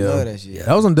 Yeah. Love that shit.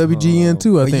 That was on WGN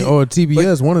too, I But think, you- or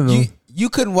TBS, one of them. You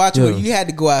couldn't watch Yeah. it. You had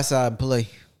to go outside and play.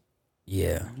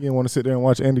 Yeah. You didn't want to sit there and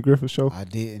watch Andy Griffith's show? I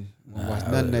didn't Nah, watch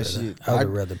I none of that would shit. I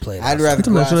would rather play it. I'd outside. rather You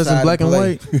talking go about showing us in outside black and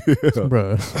play. white?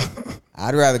 Bro.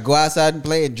 I'd rather go outside and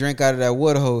play and drink out of that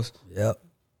water hose. Yep.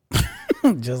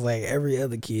 Just like every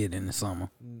other kid in the summer.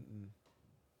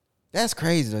 That's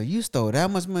crazy though. You stole that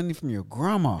much money from your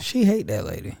grandma. She hate that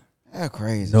lady. That's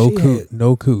crazy. No She couth. had-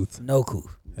 No couth No cool.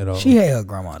 at all. She hate her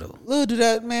grandma though. Look, do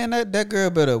that, man. That girl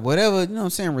better, whatever, you know what I'm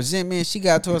saying, resentment she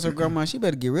got towards her grandma, she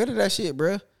better get rid of that shit,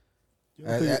 bruh. You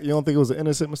don't think it was an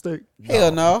innocent mistake?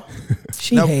 Hell no.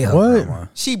 She No, hate her what? grandma.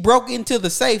 She broke into the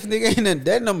safe, nigga, and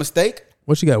that no mistake.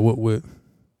 What she got whooped with?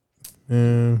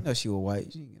 No, she was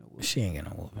white. She ain't get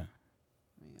no whoop.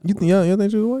 She ain't get no whooping. You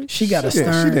think she was white? She got a She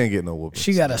stern. didn't get no whooping.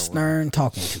 She got a stern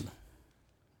talking to.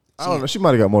 I don't know. She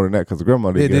might have got more than that because the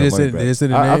grandma didn't Did get it her say- money did it say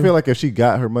the back. I name? feel like if she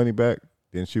got her money back,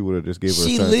 then she would have just gave her.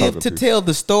 She a stern lived talking to tell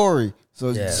the story.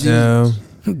 So Yeah. she, Yeah.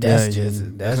 That's Yeah, just yeah.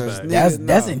 that's Niggas,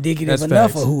 that's no. indicative That's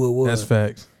enough facts. of who it was. That's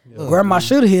facts. Grandma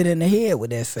should have hit in the head with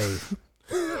that safe.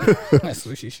 That's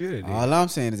what she should have did. all I'm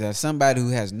saying is that somebody who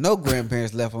has no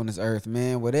grandparents left on this earth,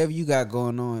 man, whatever you got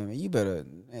going on, man, you better,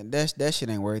 man, that shit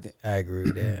ain't worth it. I agree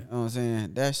with that. You know what I'm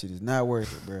saying? That shit is not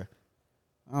worth it, bro.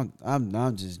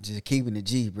 I'm just keeping it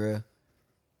G, bro.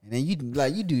 And then you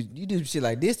do shit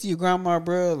like this to your grandma,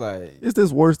 bro. Like, Is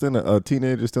this worse than a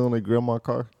teenager stealing their grandma's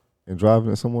car and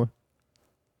driving it somewhere?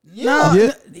 No,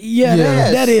 Yeah. yeah,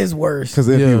 Yes. that is worse. Because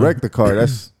if Yeah. you wreck the car,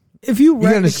 that's If you You got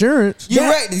wreck the, insurance. you're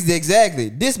That- right, exactly.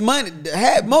 This money,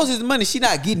 most of the money, she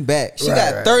not getting back. She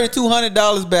got Right.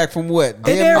 $3,200 back from what? and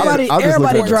Damn everybody, I'm just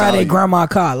everybody looking at drive the their value. grandma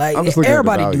car. Like I'm just looking at the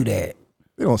everybody do value. that.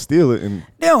 they don't steal it. And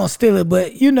They don't steal it,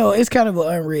 but you know it's kind of an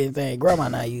unwritten thing. Grandma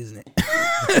not using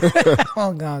it.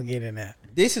 I'm gonna get in there.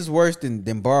 This is worse than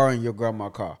borrowing your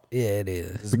grandma's car. Yeah, it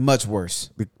is. It's much worse.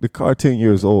 the car 10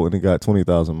 years old and it got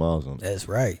 20,000 miles on it. That's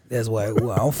right. That's why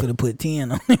well, I'm finna put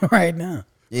 10 on it right now.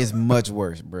 It's much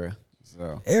worse, bro.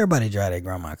 So Everybody drive their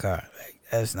grandma car. Like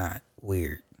that's not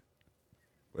weird.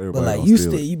 But Everybody like don't you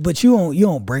steal it. still, but you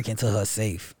don't break into her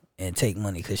safe and take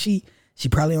money because she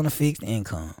probably on a fixed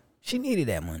income. She needed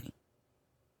that money.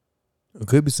 It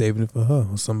could be saving it for her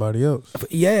or somebody else.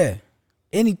 Yeah,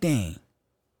 anything.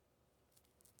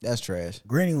 that's trash.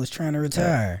 Granny was trying to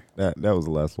retire. That was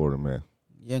the last Florida man.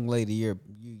 Young lady,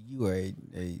 you are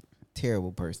a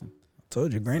terrible person.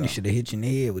 Told you, Granny should have hit you in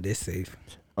the head with this safe.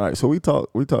 All right, so we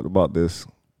talked about this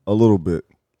a little bit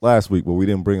last week, but we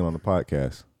didn't bring it on the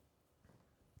podcast.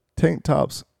 Tank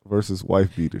tops versus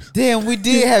wife beaters. Damn, we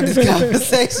did have this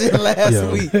conversation last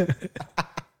Yeah. week.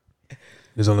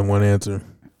 There's only one answer.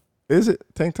 Is it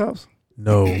tank tops?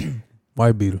 No.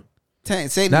 White beater.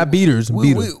 Say Not beaters,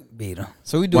 beater. Beat her.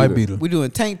 So we White doing beater. we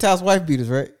doing tank tops, wife beaters,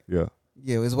 right? Yeah.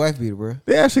 Yeah, it's wife beater, bro.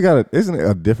 They actually got isn't it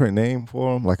a different name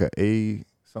for them? Like a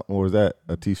something, or is that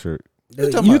a t-shirt? You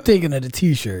talking You about- thinking of the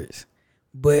t-shirts,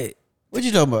 but What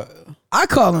you talking about? I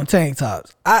call them tank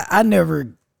tops. I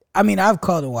never. I mean, I've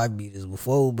called them wife beaters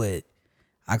before, but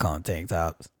I call them tank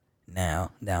tops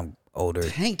now. Now I'm older.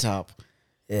 Tank top.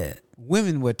 Yeah.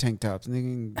 Women wear tank tops.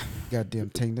 Nigga, goddamn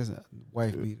tank. That's a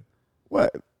wife beater.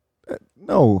 What?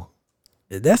 No.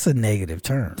 That's a negative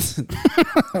term.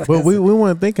 But we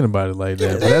weren't thinking about it like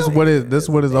that. But that's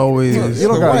what it's always. You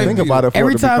don't gotta wife think beater. about it. For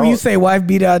Every it to be time you called. say wife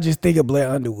beater, I just think of Blair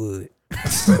Underwood.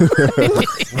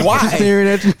 Why? staring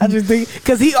at you. I just think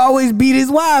because he always beat his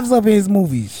wives up in his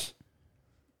movies.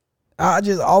 I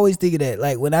just always think of that.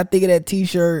 Like when I think of that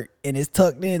T-shirt and it's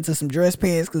tucked into some dress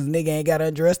pants because nigga ain't got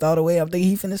undressed all the way, I'm thinking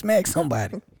he finna smack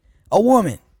somebody, a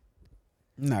woman.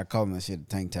 I'm not calling that shit a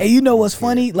tank top. And you know what's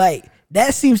funny? Like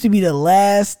that seems to be the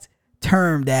last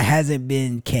term that hasn't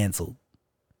been canceled.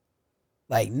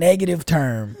 Like negative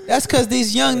term. That's because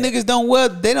these young niggas don't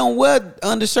wear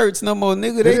undershirts no more,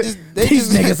 nigga. They These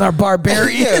just niggas are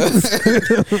barbarians.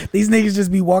 Yeah. These niggas just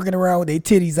be walking around with their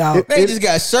titties out. They just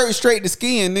got shirt straight to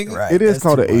skin, nigga. Right. It is That's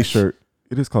called too an A much. shirt.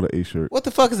 It is called an A shirt. What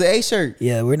the fuck is an A shirt?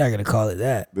 Yeah, we're not gonna call it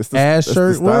that. It's Ass that's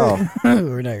shirt, what? style.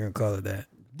 We're not gonna call it that.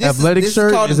 Athletic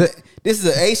shirt? Called Is it- This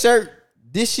is an A shirt.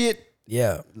 This shit,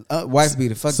 Yeah, wife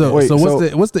beater. Fuck So that. Wait, so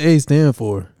so- what's the A stand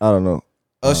for? I don't know.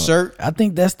 A shirt. I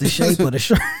think that's the shape of the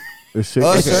shirt. It's shit.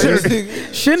 A It's a shirt. shirt.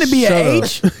 nigga. Shouldn't it be Shut an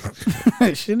up.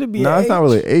 H? Shouldn't it be No, an it's not H?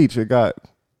 really H. It got.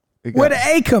 Where the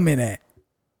A come in at?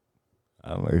 I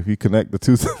don't know if you connect the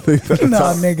two things. At the Nah,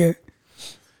 top. nigga.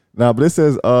 Nah, but it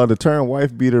says the term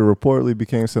wife beater reportedly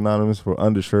became synonymous for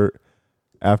undershirt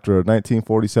after a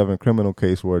 1947 criminal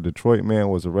case where a Detroit man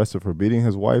was arrested for beating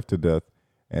his wife to death,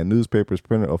 and newspapers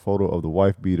printed a photo of the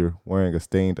wife beater wearing a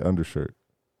stained undershirt.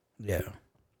 Yeah.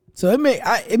 So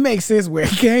it makes sense where it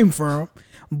came from,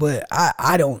 but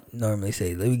I don't normally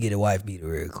say, let me get a wife beater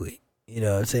real quick. You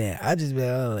know what I'm saying? I just be like,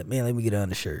 oh, man, let me get an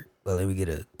undershirt. Or let me get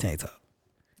a tank top.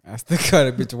 I still call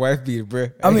that bitch a wife beater, bro.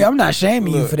 I mean, I'm not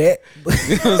shaming you for that. But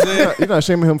You know what I'm saying? You're not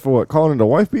shaming him for what? Calling it a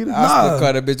wife beater? I still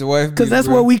call that bitch a wife beater. Because that's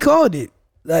bro. what we called it.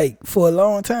 Like, for a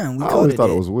long time. We I called always it thought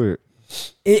that. it was weird.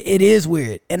 It is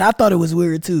weird. And I thought it was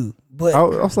weird too. But I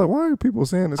was like, why are people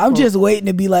saying this? I'm just waiting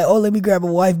to be like, oh, let me grab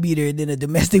a wife beater, and then a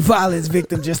domestic violence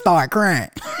victim just start crying.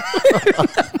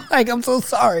 Like, I'm so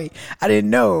sorry. I didn't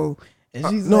know. And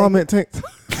she's no, I like, meant tank.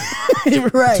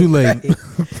 right. Too late. Right.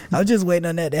 I was just waiting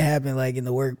on that to happen, like in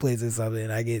the workplace or something,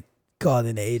 and I get called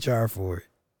into HR for it.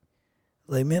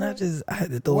 Like, man, I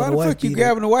had to throw Why in a the wife fuck you beater.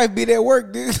 grabbing a wife beater at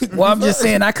work, dude? Well, I'm just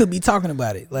saying I could be talking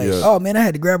about it. Like, Yeah. oh man, I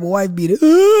had to grab a wife beater.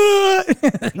 Girl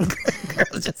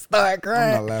just start I'm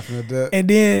crying. not laughing at that. And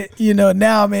then,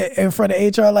 now I'm in front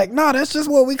of HR like, no, that's just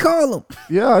what we call them.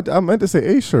 Yeah, I meant to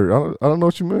say a shirt. I don't know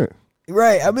what you meant.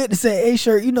 Right. I meant to say a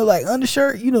shirt, like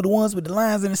undershirt, the ones with the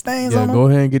lines and the stains Yeah, on them. go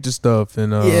ahead and get your stuff,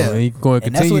 and Yeah. and you can go and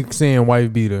And that's continue what- saying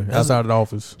wife beater outside of the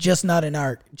office. Just not in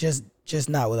our, just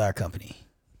not with our company.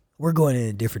 We're going in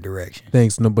a different direction.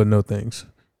 Thanks, no, but no thanks.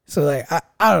 So like,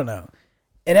 I don't know.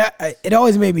 And it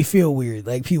always made me feel weird.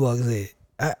 Like people always say,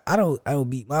 I don't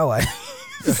beat my wife.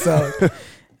 So,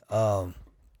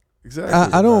 Exactly.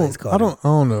 I It's called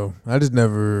don't know. I just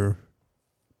never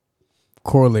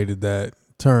correlated that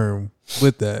term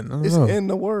with that. I don't it's know. in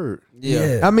the word.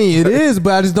 Yeah. I mean, it is,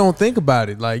 but I just don't think about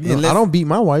it. Like, And let's- I don't beat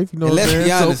my wife. You know And what I'm let's saying?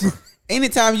 be honest.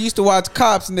 Anytime you used to watch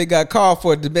Cops and they got called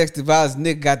for domestic violence,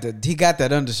 nigga got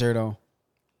that undershirt on.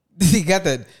 He got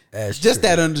that That's just true.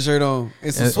 that undershirt on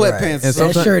and some And- sweatpants. right. And That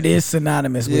sometimes- shirt is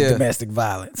synonymous with Yeah. domestic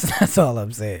violence. That's all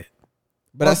I'm saying.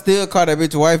 But I still call that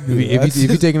bitch a wife beater. if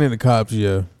you taking it to cops,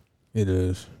 yeah, it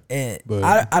is. And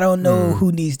But- I don't know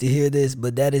who needs to hear this,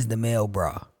 but that is the male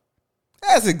bra.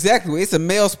 That's exactly what it's a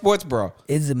male sports bra.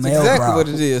 It's a That's male exactly bra. what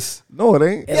it is. No, it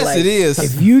ain't. And Yes, it is.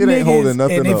 If you It ain't holding niggas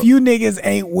nothing and if up. you niggas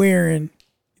ain't wearing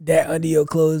that under your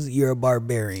clothes, you're a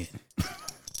barbarian.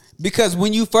 Because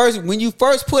when you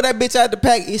first pull that bitch out the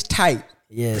pack, it's tight.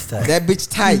 Yeah, it's tight. That bitch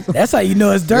tight. That's how you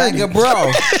know it's dirty. Like a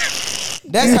bro.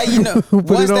 That's how you know. Put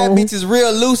Once it that on. bitch is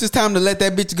real loose, it's time to let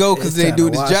that bitch go because It's it ain't time do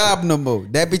to the wash job no more.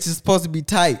 That bitch is supposed to be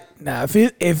tight. Nah,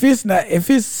 if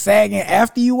it's sagging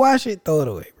after you wash it, throw it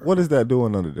away, bro. What is that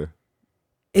doing under there?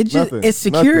 It just Nothing. it's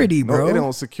security, Nothing. bro. No, it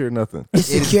don't secure nothing. It's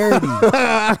security.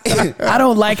 I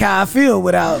don't like how I feel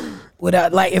without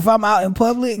like if I'm out in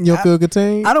public. You don't feel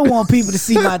contained? I don't want people to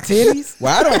see my titties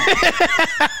Well,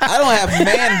 I don't have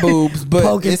man boobs, but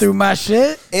poking through my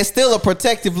shit. it's still a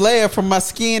protective layer from my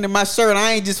skin and my shirt.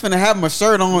 I ain't just finna have my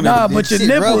shirt on. Nah, and but your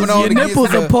shit rubbing on against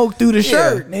nipples the- are poked through the Yeah.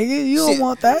 shirt, nigga. You don't Shit.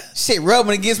 want that. Shit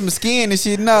rubbing against my skin and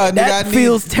shit. Nah, That nigga,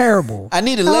 feels terrible. I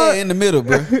need a layer in the middle,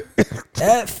 bro.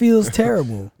 That feels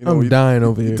terrible. You know, I'm you- dying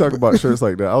over You here. talk about shirts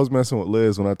like that. I was messing with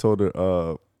Liz when I told her,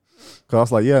 cause I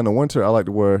was like, yeah, in the winter I like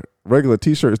to wear regular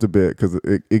t-shirts to bed because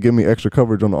it give me extra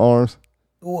coverage on the arms.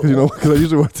 Cause because I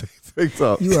usually wear tank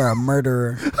tops. You are a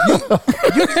murderer.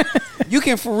 You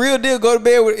can for real deal go to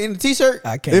bed in a t-shirt.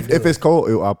 I can't. If it's cold,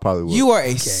 I probably would. You are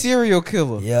a serial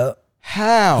killer. Yep.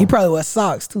 How? He probably wear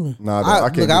socks too. Nah, I I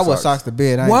can't. wear do socks to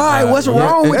bed. I ain't Why? gonna What's lie.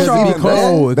 wrong with Because y'all? it be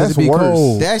cold. That's Because it be worse.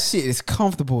 cold. That shit is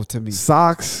comfortable to me.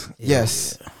 Socks.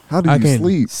 Yes, How do I you can't-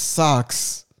 sleep?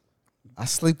 socks. I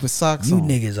sleep with socks You on.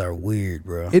 niggas are weird,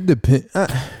 bro. It depends.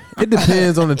 It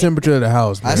depends on the temperature of the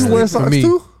house. Man. You You wear For socks me.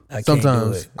 too? I can't Sometimes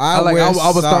do it. I wear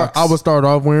socks. I would start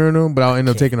off wearing them, but I'll end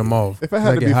up taking them off. If I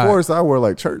had to get be hot. forced, I wear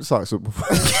like church socks. At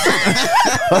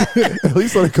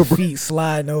least so they could breathe. Feet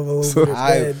sliding over So the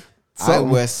I bed.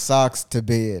 wear socks to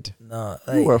bed. No,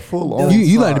 You wear full on.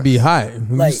 You like to be socks. hot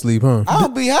when Like- you sleep, huh? I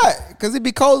don't be hot because it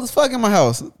be cold as fuck in my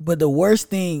house. But the worst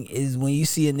thing is when you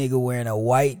see a nigga wearing a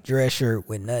white dress shirt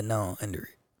with nothing on under it.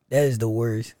 That is the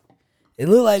worst. It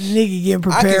look like the nigga getting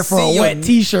prepared for a wet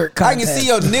t-shirt I contest. can see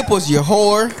your nipples, you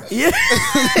whore. Yeah,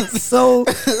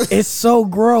 it's so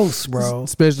gross, bro.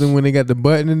 Especially when they got the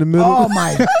button in the middle. Oh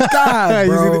my god,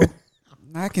 You see bro. that?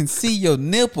 I can see your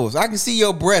nipples. I can see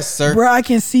your breasts, sir. Bro, I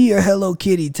can see your Hello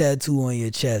Kitty tattoo on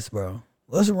your chest, bro.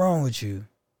 What's wrong with you?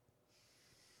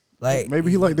 Like, Maybe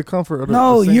he like the comfort of the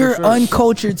no, the single you're shirt.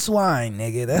 uncultured swine,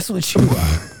 nigga. That's what you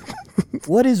are.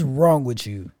 What is wrong with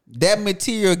you? That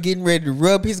material getting ready to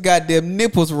rub his goddamn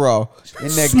nipples raw in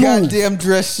that Smooth. goddamn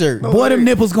dress shirt. Boy, them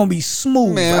nipples gonna be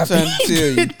smooth. Man, I'm after trying to he tell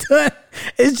you. get done.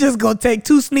 It's just gonna take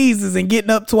 2 sneezes and getting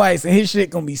up twice, and his shit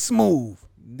gonna be smooth.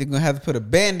 They're gonna have to put a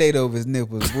Band-Aid over his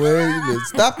nipples, boy. You better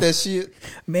stop that shit.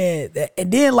 Man,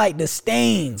 and then like the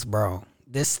stains, bro.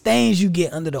 The stains you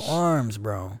get under the arms,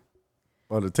 bro.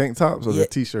 Or the tank tops or Yeah. the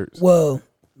t-shirts? Well,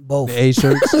 both. The A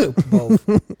shirts. Both.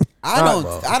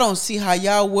 I don't see how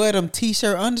y'all wear them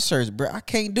t-shirt undershirts, bro. I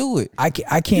can't do it. I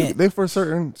can't. They for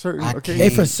certain I occasions. They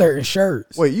for certain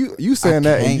shirts. Wait, you saying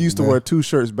that and can't, you used to bro. wear 2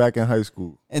 shirts back in high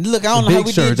school? And look, I don't know Big how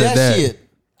we did shirts at that that. shit.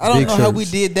 I don't Big know how we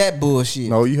shirts. did that bullshit.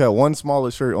 No, you had one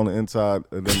smaller shirt on the inside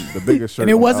and then the bigger shirt. And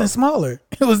it on the wasn't out. smaller.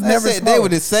 It was I never said smaller. they were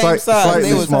the same Slight- size. slightly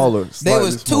They was smaller, They slightly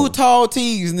was 2 smaller. tall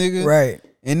tees, nigga. Right.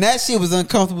 And that shit was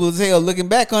uncomfortable as hell. Looking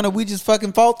back on it, we just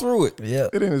fucking fought through it. Yeah.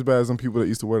 It ain't as bad as some people that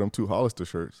used to wear them 2 Hollister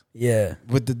shirts. Yeah.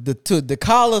 With the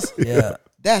collars, Yeah.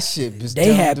 that shit was They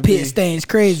dumb had to pit me. stains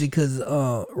crazy because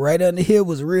right under here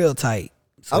was real tight.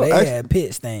 So I don't they actually- had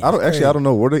pit stains. I don't Crazy.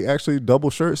 know. Were they actually double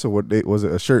shirts or was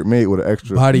it a shirt made with an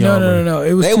extra? Body No, armor. no.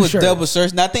 It was They two was shirts. double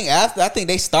shirts, and I think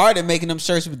they started making them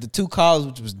shirts with the 2 collars,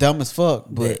 which was dumb as fuck.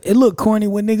 But It looked corny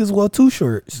when niggas wore 2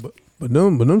 shirts. But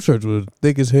them shirts were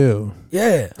thick as hell.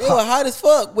 Yeah. they were hot as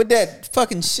fuck with that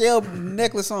fucking shell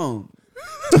necklace on.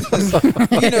 You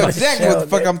know exactly what the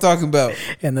fuck I'm talking about.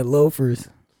 And the loafers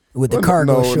with the Well,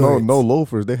 cargo shorts. no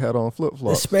loafers. They had on flip The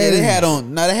flops. Sperry's. Yeah,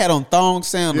 they had on thong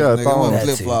sandals. Yeah, nigga. thong. It wasn't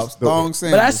That flip flops. too. Thong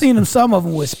sandals. But I seen them, some of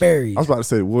them with Sperry's. I was about to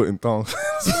say wooden thongs.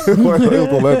 It was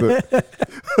the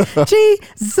leather.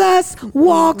 Jesus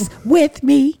walks with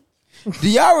me. Do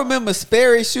y'all remember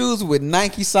Sperry shoes with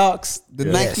Nike socks? The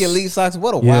Yes. Nike Elite socks?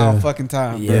 What a Yeah. wild fucking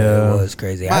time, bro. Yeah, it was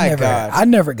crazy. My God. I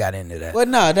never got into that. But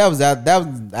no, that was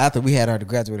after we had already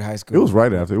graduated high school. It was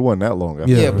right after. It wasn't that long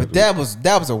after. Yeah. Yeah, but that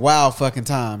was a wild fucking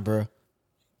time, bro.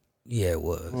 Yeah, it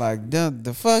was. Like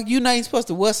the fuck, you not even supposed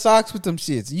to wear socks with them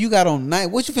shits. You got on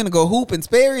night. What you finna go hoop in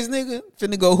Sperry's, nigga?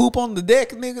 Finna go hoop on the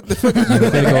deck, nigga? The fuck is you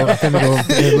doing? On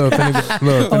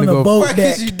the Finna go boat Fuck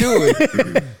deck. is you doing?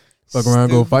 fuck around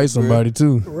and go fight Stupid, somebody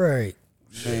too. Right.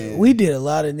 Man. We did a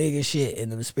lot of nigga shit in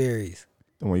them Sperry's.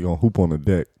 And when you gonna hoop on the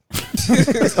deck,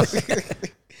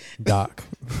 Doc.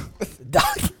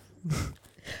 Doc.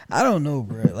 I don't know,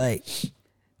 bro. Like,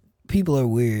 people are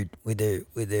weird with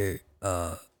their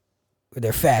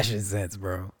fashion sense,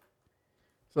 bro.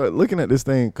 so looking at this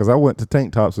thing, because I went to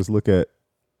Tank Tops to look at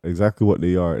exactly what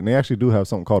they are, and they actually do have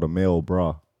something called a male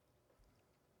bra.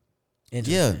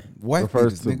 Yeah, white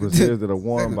Refers to niggas, nigga. brasiers that are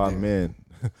worn Second by thing. men.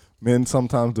 Men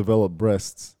sometimes develop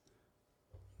breasts,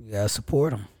 You gotta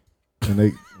support them. and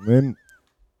men.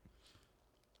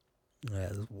 You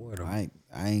gotta support them.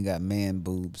 I ain't got man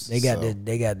boobs. They got so.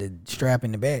 the strap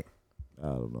in the back I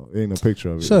don't know. It ain't a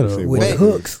picture of it. Shut They up. say with what the it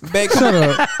hooks, Babe, come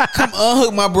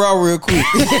unhook my bra real quick.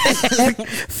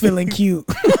 feeling cute.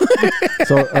 is.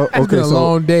 So It's okay, been a so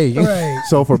long day. Right.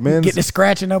 so for men's Get the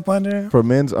scratching up under them. for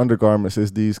men's undergarments,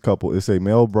 it's these couple. It's a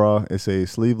male bra. It's a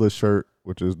sleeveless shirt,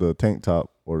 which is the tank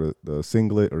top or the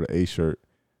singlet or the A shirt.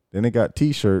 Then they got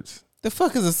T-shirts. The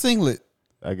fuck is a singlet?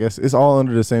 I guess it's all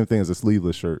under the same thing as a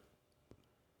sleeveless shirt.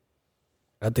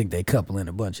 I think they couple in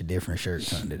a bunch of different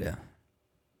shirts under there.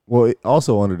 Well,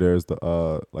 also under there is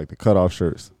the like the cutoff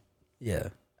shirts, Yeah.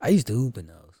 I used to hoop in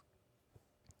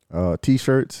those.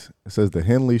 T-shirts. It says the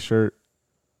Henley shirt,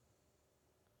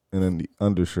 and then the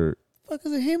undershirt. Fuck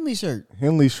is a Henley shirt?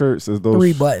 Henley shirts is those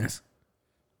 3 buttons.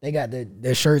 They got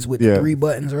their shirts with Yeah. the 3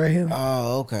 buttons right here.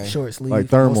 Oh, okay. Short sleeve. like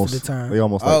thermals. Most of the time. They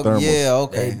almost like Oh, thermals. yeah,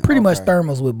 okay. They pretty much okay.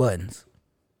 thermals with buttons.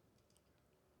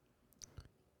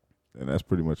 And that's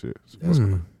pretty much it. That's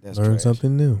Learn trash.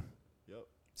 something new.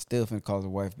 Still finna call the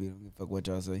wife beater. Fuck what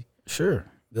y'all say. Sure.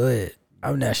 Go ahead.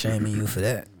 I'm not shaming you for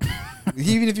that.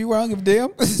 Even if you wrong, give a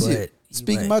damn. But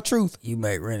Speaking you my might, truth. you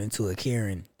might run into a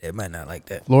Karen that might not like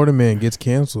that. Florida man gets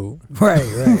canceled. Right.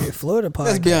 Florida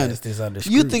Let's be honest. podcast is under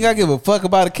You think I give a fuck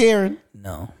about a Karen?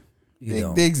 No. You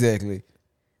don't. Exactly.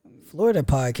 Florida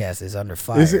podcast is under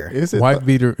fire. Is it White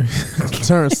beater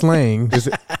turn slang. is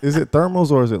it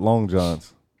thermals or is it long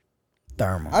johns?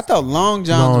 Thermal. I thought Long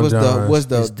John's Long was Johns was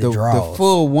the is the draws.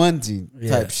 full onesie Yeah.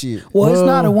 type shit. Well, it's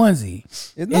not a Well, onesie.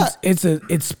 It's not.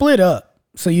 It's split up.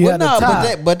 So you Well, have the no,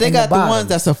 top. but they and got the bottom. ones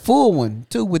that's a full one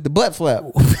too with the butt flap.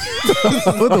 With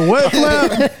the wet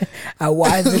flap.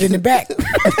 Why is it in the back?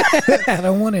 I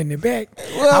don't want it in the back.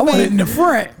 Well, I want mean, it in the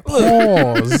front.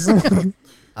 Pause.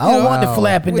 I don't want the Wow.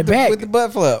 flap in the with back. with the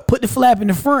butt flap. Put the flap in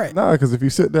the front. Nah, because if you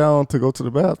sit down to go to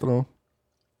the bathroom,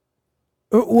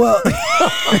 Well,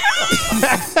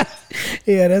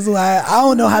 yeah, that's why I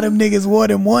don't know how them niggas wore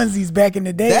them onesies back in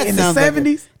the day That in the sounds like a-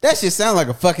 70s. That shit sound like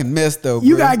a fucking mess though.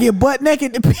 You bro. gotta get butt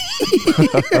naked to pee.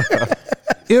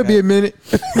 It'll be a minute.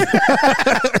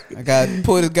 I gotta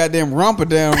pull this goddamn romper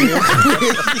down. Real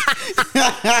quick.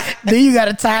 Then you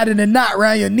gotta tie it in a knot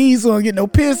around your knees so don't get no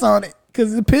piss on it.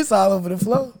 Cause the piss all over the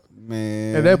floor.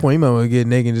 Man. At that point, you might well get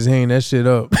naked and just hang that shit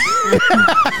up.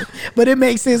 But it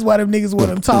makes sense why them niggas wore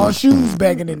them tall shoes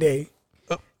back in the day.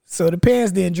 So the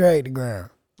pants didn't drag the ground.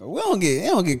 It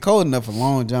don't get cold enough for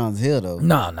Long John's Hill though.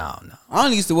 No. I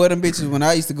only used to wear them bitches when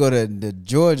I used to go to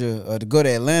Georgia or to go to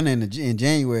Atlanta in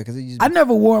January because I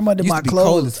never wore them under used my to be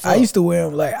cold as clothes. fuck. I used to wear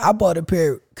them like I bought a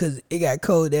pair because it got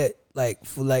cold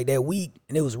for that week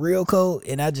and it was real cold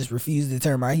and I just refused to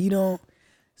turn my heat on.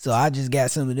 So I just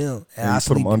got some of them and I You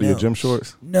put them under your gym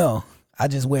shorts. No, I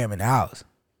just wear them in the house.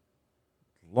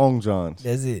 Long Johns.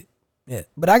 That's it. Yeah,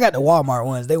 but I got the Walmart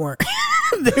ones. They weren't.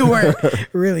 They weren't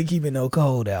really keeping no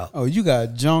cold out. Oh, you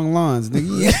got Jong Lons,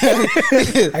 nigga.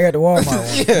 I got the Walmart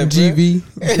ones. Yeah, GV.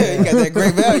 you got that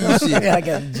great value shit. I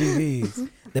got the GVs,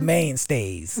 the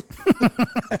mainstays.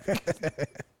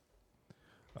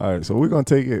 All right, so we're gonna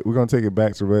take it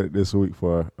back to Reddit this week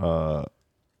for a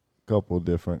couple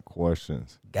different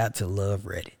questions. Got to love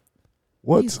Reddit. These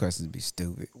What's questions be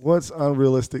stupid.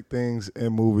 unrealistic things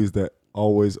in movies that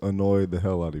always annoy the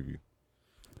hell out of you?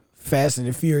 Fast and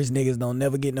the Furious niggas don't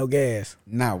never get no gas.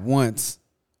 Not once.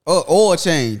 Oil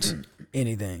change.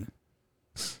 Anything.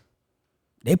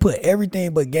 They put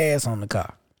everything but gas on the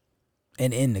car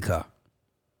and in the car.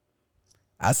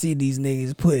 I see these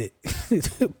niggas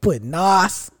put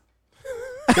NOS.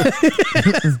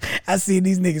 I see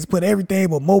these niggas put everything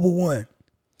but Mobile One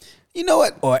You know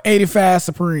what? or 85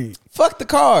 Supreme. Fuck the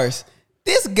cars.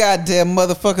 This goddamn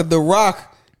motherfucker, The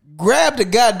Rock, grabbed a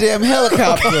goddamn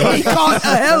helicopter. He caught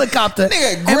a helicopter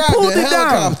Nigga and grabbed pulled the it down.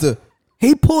 helicopter.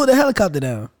 He pulled the helicopter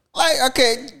down. Like,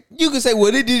 okay, you can say,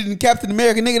 well, they did it in Captain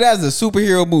America. Nigga, that's a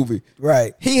superhero movie.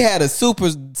 Right. He had a super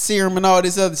serum and all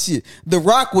this other shit. The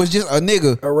Rock was just a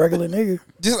nigga. A regular nigga.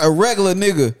 Just a regular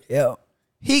nigga. Yeah.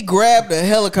 He grabbed a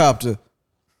helicopter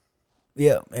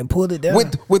Yeah. And pulled it down.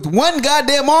 with one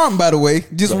goddamn arm, by the way.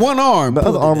 Just one arm. The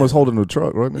other arm was holding the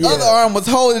truck, right? The other arm was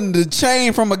holding the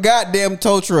chain from a goddamn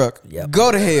tow truck. Yep.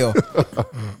 Go to hell.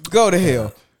 Go to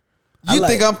hell. You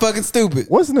think I'm fucking stupid.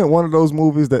 Wasn't it one of those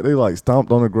movies that they like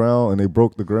stomped on the ground and they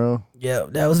broke the ground Yeah,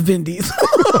 that was Vin Diesel.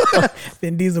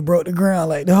 Vin Diesel broke the ground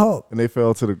like the Hulk. and they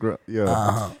fell to the ground?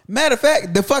 Yeah. Matter of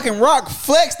fact, the fucking Rock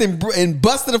flexed and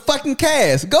busted a fucking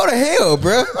cast. Go to hell,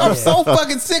 bro. I'm so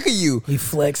fucking sick of you. He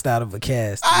flexed out of a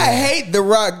cast. I hate The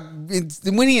Rock.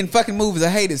 When he in fucking movies, I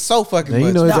hate it so fucking And much.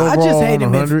 you know his I just overall hate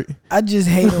him. 100. I just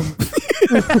hate him.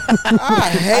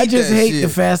 I I just that hate shit. the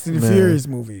Fast and the Man. Furious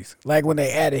movies. Like when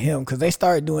they added him, because they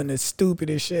started doing the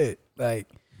stupidest shit. Like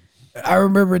I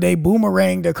remember they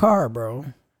boomeranged the car, bro.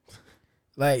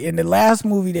 Like in the last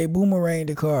movie, they boomeranged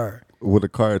the car. With a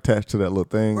car attached to that little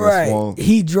thing. that Right. swung.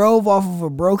 He drove off of a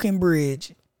broken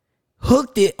bridge,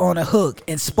 hooked it on a hook,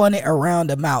 and spun it around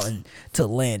a mountain to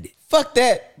land it. Fuck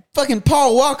that. Fucking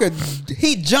Paul Walker,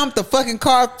 he jumped the fucking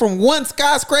car from one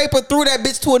skyscraper, threw that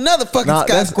bitch to another fucking Nah,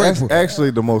 that's skyscraper. actually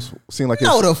the most seemed like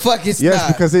No, it's, the fuck it's yes, not.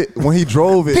 because when he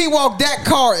drove it, P-Walk, that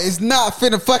car is not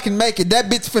finna fucking make it. That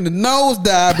bitch finna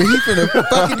nosedive, but he finna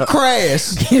fucking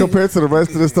crash. compared to the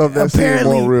rest of the stuff, that seemed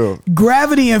Apparently, more real.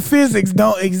 gravity and physics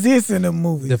don't exist in the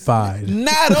movie. Defied.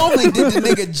 Not only did the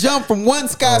nigga jump from one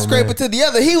skyscraper man. to the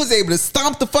other, he was able to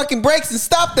stomp the fucking brakes and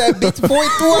stop that bitch before he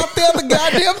threw out the other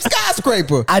goddamn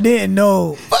skyscraper. I didn't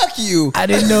know. Fuck you. I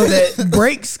didn't know that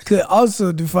brakes could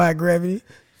also defy gravity,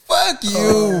 Fuck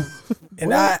you.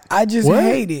 and I just What?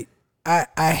 hate it. I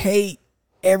hate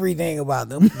everything about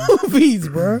them movies,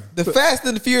 bro. The Fast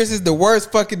and the Furious is the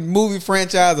worst fucking movie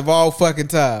franchise of all fucking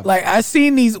time. Like I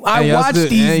seen these. I And y'all watched still-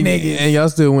 these and, niggas. and y'all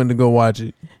still went to go watch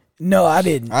it. No, I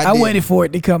didn't. I I did. waited for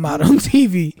it to come out on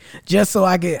TV just so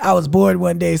I could. I was bored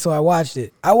one day, so I watched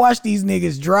it. I watched these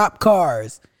niggas drop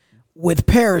cars with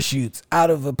parachutes out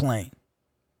of a plane.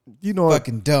 You know what?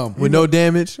 Fucking dumb. With no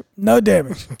damage. No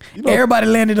damage. Everybody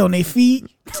landed on their feet.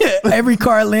 Every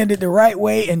car landed the right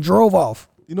way and drove off.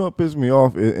 You know what pissed me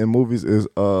off in movies is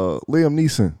Liam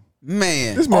Neeson.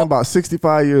 Man. This man about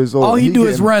 65 years old. All he do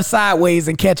is getting- run sideways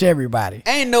and catch everybody.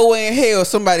 Ain't no way in hell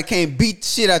somebody can't beat the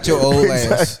shit out your old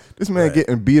ass. This man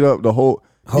getting beat up the whole.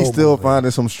 He's Whole still movie.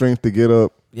 finding some strength to get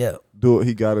up, Yeah. do what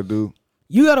he got to do.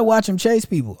 You gotta watch him chase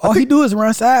people. All he do is run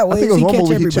I sideways. think it was He one catch movie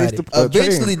he everybody. chased the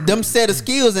Eventually, train. them set of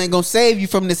skills ain't gonna save you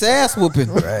from this ass whooping.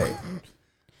 Right.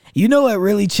 You know what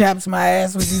really chaps my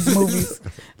ass with these movies?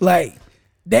 Like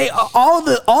they all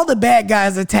the bad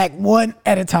guys attack one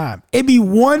at a time. It be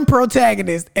one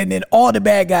protagonist and then all the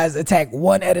bad guys attack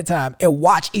one at a time and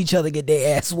watch each other get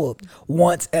their ass whooped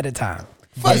once at a time.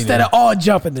 Instead of all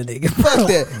jumping the nigga. Fuck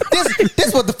that.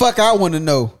 This what the fuck I want to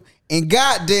know. In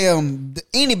goddamn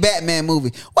any Batman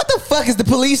movie, what the fuck is the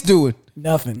police doing?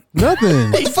 Nothing.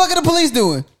 Nothing. What the fuck are the police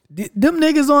doing? Them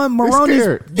niggas on Maroni's.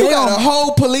 scared. You They got a on,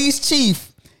 whole police chief.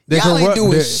 Y'all ain't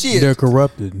doing shit. They're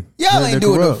corrupted. Y'all They're ain't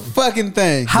doing corrupt. the fucking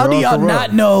thing. how do all y'all corrupt.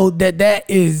 not know that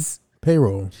is?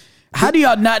 Payroll. How do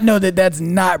y'all not know that that's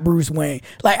not Bruce Wayne?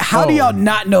 Like, how do Oh. y'all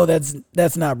not know that's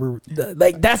not Bruce?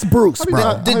 Like, that's Bruce, do you bro.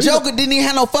 not- The Joker didn't even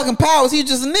have no fucking powers. He was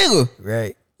just a nigga.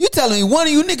 Right. You telling me one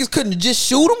of you niggas couldn't just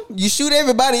shoot him? You shoot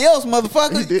everybody else,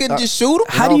 motherfucker. He You did- couldn't just shoot him?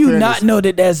 How all do you fairness, not know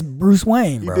that that's Bruce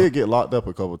Wayne, He bro? did get locked up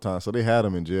a couple times, so they had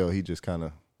him in jail. He just kind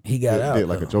of He got out. did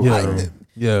like a though. Joker.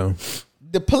 Yeah. Yeah.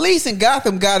 The police in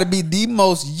Gotham got to be the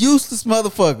most useless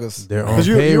motherfuckers. They're on Because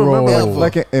you payroll. remember,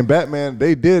 like in Batman,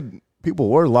 they did. People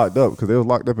were locked up because they was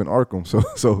locked up in Arkham.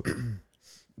 So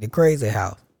The crazy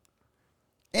house.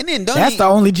 And then That's the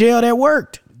only jail that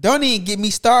worked. don't even get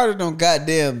me started on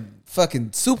goddamn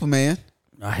fucking Superman.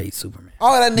 I hate Superman.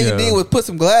 All that nigga Yeah. did was put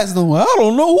some glasses on. I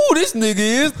don't know who this nigga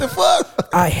is. The fuck?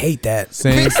 I hate that.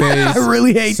 Same face. I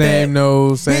really hate same that.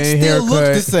 nose, Bitch same still looks the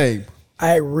haircut, same.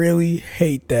 I really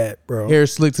hate that, bro. hair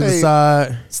slick to the Hey.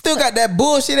 side. Still got that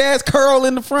bullshit ass curl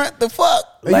in the front. The fuck?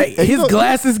 Like Hey, you his know-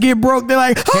 glasses get broke. They're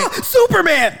like,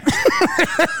 Superman.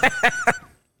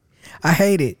 I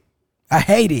hate it. I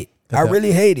hate it. I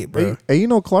really hate it, bro. hey, you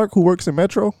know Clark who works in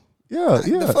Metro? Yeah, The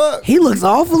yeah. fuck? He looks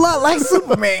awful lot like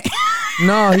Superman.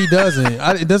 No, he doesn't.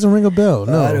 It doesn't ring a bell.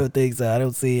 No, I don't think so. I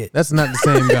don't see it. that's not the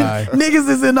same guy. Niggas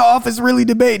is in the office really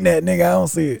debating that, nigga. I don't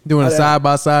see it. Doing I a don't- side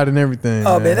by side and everything.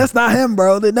 Oh man, that's not him,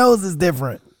 bro. The nose is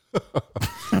different.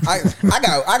 I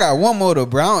got one more though,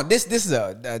 bro. This is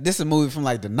a movie from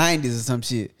like the 90s or some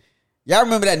shit. Y'all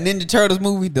remember that Ninja Turtles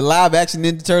movie, the live action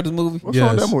Ninja Turtles movie? What's wrong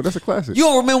with Yes. that movie? That's a classic. You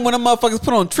don't remember when them motherfuckers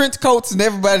put on trench coats and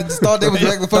everybody just thought they was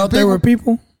regular Thought fucking they people? were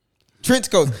people. Trench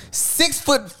coats,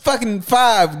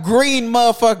 6'5" green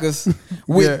motherfuckers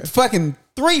with Yeah. fucking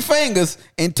 3 fingers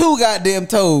and 2 goddamn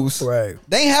toes. Right.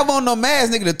 They ain't have on no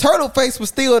mask, nigga. The turtle face was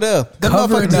still there. The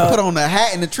Covering motherfuckers just up. put on a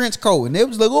hat and a trench coat, and they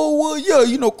was like, "Oh well, yeah,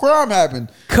 you know, crime happened."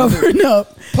 Covering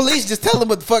up. Police just tell them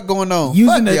what the fuck going on.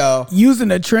 Using Fuck y'all. using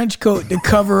a trench coat to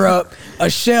cover up a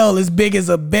shell as big as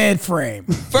a bed frame.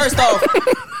 First off,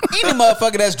 any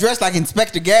motherfucker that's dressed like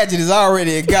Inspector Gadget is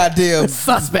already a goddamn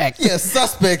Suspect.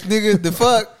 suspect, nigga. The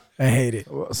fuck. I hate it.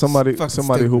 Somebody Fucking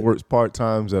who stupid. works part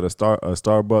times at a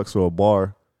Starbucks or a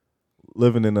bar,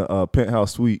 living in a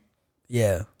penthouse suite.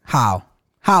 Yeah. How?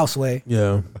 How, Sway?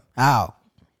 Yeah. How?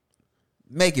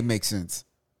 Make it make sense.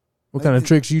 What kind of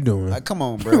tricks you doing? Like, come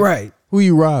on, bro. Right. Who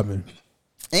you robbing?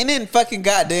 And then fucking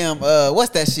goddamn, what's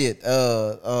that shit?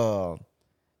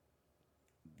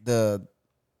 The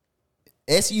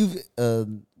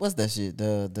SUV. What's that shit?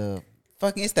 The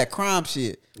fucking, it's that crime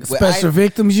shit. Where Special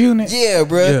Victims Unit. Yeah,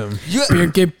 bro. Yeah. You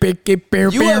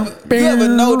ever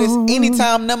notice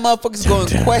anytime them motherfuckers go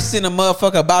and question a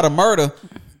motherfucker about a murder,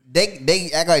 they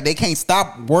act like they can't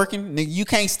stop working. Nigga, you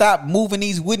can't stop moving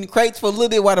these wooden crates for a little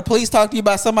bit while the police talk to you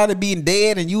about somebody being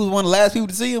dead and you was one of the last people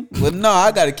to see them. But no,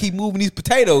 I gotta keep moving these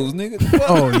potatoes, nigga. The fuck?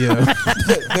 Oh yeah,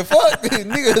 The fuck,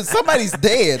 nigga, somebody's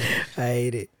dead. I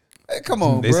hate it. Hey, come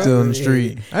on, they bro. still in the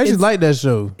street. I just like that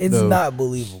show. It's though. not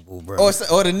believable, bro. Or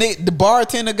the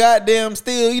bartender, goddamn,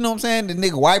 still, you know what I'm saying? The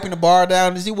nigga wiping the bar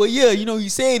down and shit. Well, yeah, you know, you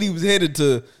said he was headed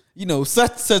to, you know,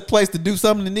 such place to do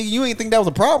something. And nigga, you ain't think that was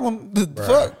a problem? The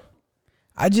fuck?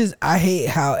 I hate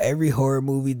how every horror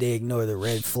movie they ignore the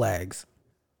red flags.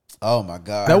 Oh my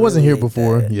god. That wasn't here really hate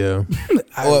before. that. Yeah,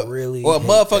 I or, really or a hate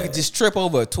motherfucker that. just trip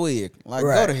over a twig. Like,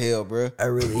 Right. go to hell, bro. I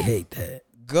really hate that.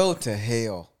 Go to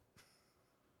hell.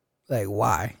 Like,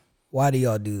 why? Why do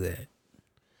y'all do that?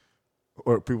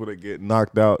 Or people that get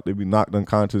knocked out, they be knocked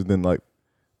unconscious, then like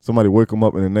somebody wake them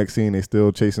up, and the next scene they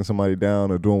still chasing somebody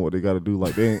down or doing what they got to do.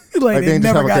 Like they ain't, Like, they ain't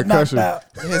never got knocked concussion. out.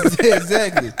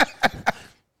 Exactly.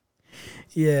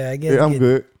 Yeah, I guess Yeah, I'm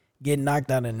good. getting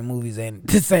knocked out in the movies ain't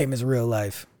the same as real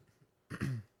life.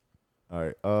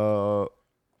 All right.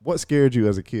 What scared you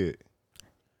as a kid?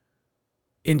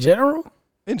 In general,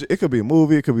 It could be a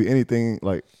movie. It could be anything.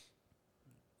 Like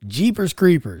Jeepers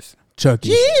Creepers. Chucky.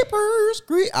 Jeepers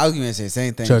creep. I was gonna say the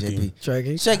same thing, Chucky. JP.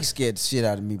 Chucky. Chucky scared the shit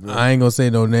out of me, bro. I ain't gonna say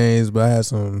no names, but I had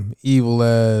some evil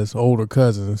ass older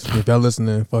cousins. If y'all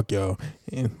listening, fuck y'all.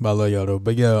 But I love y'all though.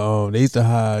 But yeah, they used to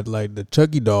hide like the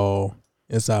Chucky doll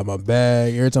inside my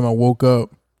bag. Every time I woke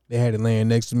up, they had it laying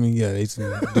next to me. Yeah, they used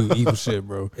to do evil shit,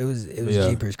 bro. It was Yeah.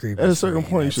 Jeepers Creepers. at a for certain me.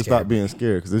 point, you That should scared stop me. being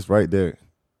scared because it's right there.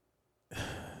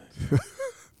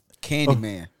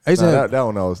 Candyman. I used to Nah, have, that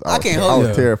one I was can't I hold was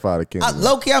it. terrified of Candyman.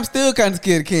 Low key, I'm still kind of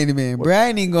scared of Candyman, bro. I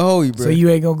ain't even gonna hold you, bro. So you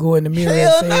ain't gonna go in the mirror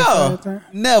Hell and say it all the no, time?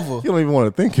 never. You don't even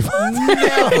want to think about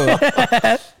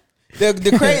it. Never.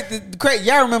 The crazy,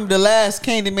 y'all remember the last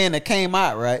Candyman that came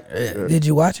out, right? Did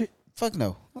you watch it? Fuck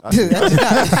no.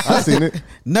 I seen it.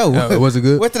 No, was it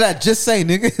good? What did I just say,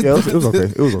 nigga? Yeah, it was okay.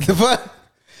 It was okay. The fuck?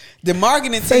 The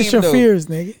marketing Face team, your though, fears,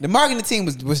 nigga. the marketing team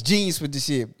was genius with the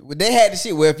shit. They had the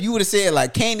shit where if you would have said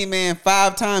like Candyman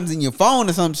 5 times in your phone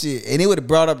or some shit, and it would have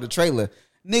brought up the trailer,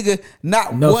 nigga.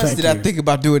 Not No, once thank did I you. think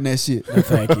about doing that shit. No,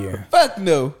 thank you. Fuck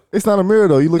no. It's not a mirror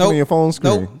though. You looking Nope. at your phone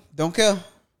screen. Nope. Don't care.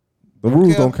 The rules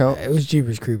Okay. don't count. It was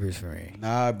Jeepers Creepers for me.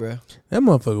 Nah, bro. That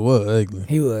motherfucker was ugly.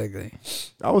 He was ugly.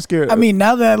 I was scared. I mean,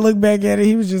 now that I look back at it,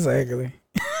 he was just ugly.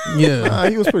 Yeah. nah,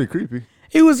 he was pretty creepy.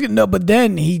 He was no, but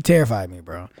then he terrified me,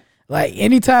 bro. Like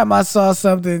anytime I saw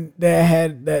something that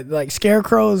had that, like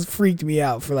scarecrows freaked me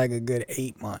out for like a good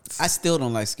 8 months. I still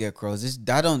don't like scarecrows.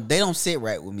 They don't sit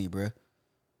right with me, bro.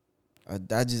 I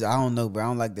don't know, bro. I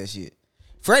don't like that shit.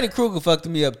 Freddy Krueger fucked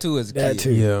me up too as a That kid.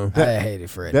 too. Yeah. I hated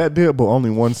Freddy. That did, but only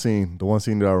one scene. The one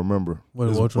scene that I remember. What-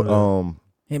 is, which one?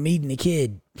 Him eating the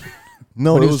kid.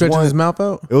 No, When it he was was stretching one. his mouth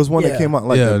out? It was one Yeah. that came out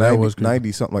like Yeah, the that 90, was creepy.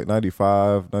 90 something, like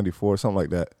 95, 94, something like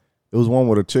that. It was one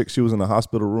with a chick. She was in the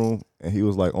hospital room and he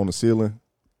was like on the ceiling.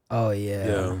 Oh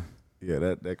yeah. Yeah,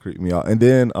 that creeped me out. And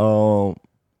then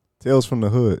Tales from the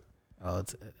Hood. Oh,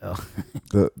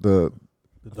 The The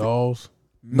dolls.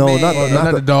 no, Man.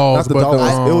 not the dolls, not the but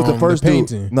dolls. the, It was the the first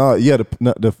painting. dude. No, yeah,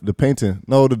 the painting.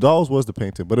 No, the dolls was the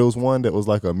painting, but it was one that was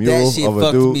like a mural That shit of a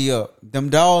fucked dude. me up. Them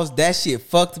dolls, that shit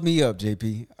fucked me up,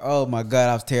 JP. Oh my god,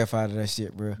 I was terrified of that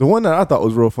shit, bro. The one that I thought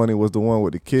was real funny was the one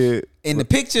with the kid. In the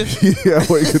picture, Yeah,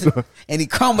 what you could do. and he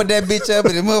crumbled that bitch up,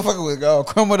 and the motherfucker was all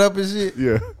crumbled up and shit.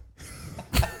 Yeah.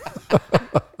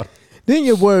 Didn't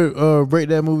your boy break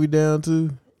that movie down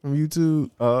too from YouTube?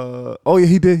 Oh yeah,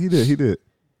 he did. You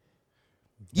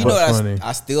know That's what funny.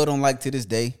 I still don't like to this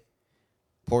day?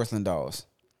 Porcelain dolls.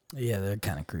 yeah, they're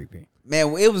kind of creepy.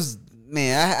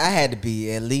 Man, I had to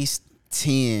be at least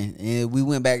 10. And we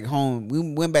went back home. We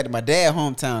went back to my dad's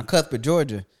hometown, Cuthbert,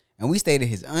 Georgia. And we stayed at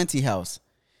his auntie house.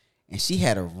 And she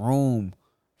had a room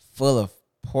full of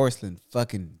porcelain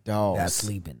fucking dolls. Got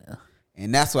sleeping though.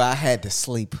 And that's why I had to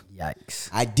sleep. Yikes!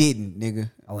 I didn't,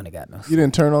 nigga. I wouldn't have got no. You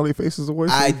didn't turn all their faces away.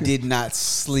 so I you could- did not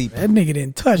sleep. That nigga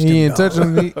didn't touch them. He ain't dog.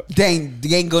 touching me.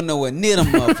 They ain't go nowhere near them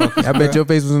motherfuckers. I bet your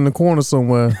face was in the corner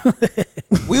somewhere.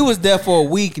 We was there for a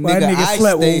week, My nigga. nigga I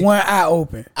slept with stayed, one eye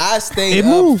open. I stayed It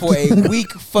up moved. for a week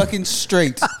fucking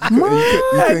straight. That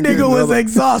couldn't get nigga was another-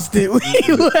 exhausted when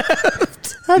he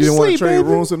left. You didn't want to trade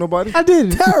rooms with nobody. I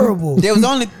did. Terrible. There was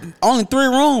only 3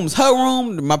 rooms. Her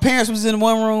room, my parents was in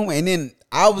one room, and then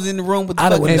I was in the room with the I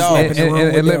done fucking went dog. slept in the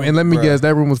room with them. And let me Bruh. guess,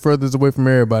 that room was furthest away from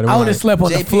everybody. I would Right. have slept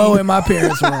on the JP. floor in my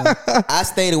parents' room. I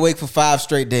stayed awake for 5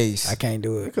 straight days. I can't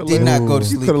do it. Did not go to You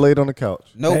sleep. could have laid on the couch.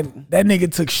 Nope. That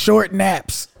nigga took short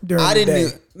naps during I the didn't. day.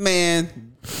 Even,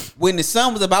 man, when the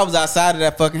sun was up, I was outside of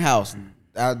that fucking house.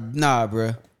 Nah,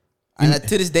 bruh. And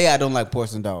to this day, I don't like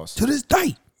porcelain dolls. To this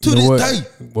day. To You know this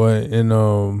what? day. But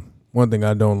and one thing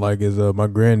I don't like is my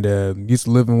granddad used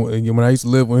to live when I used to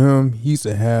live with him. He used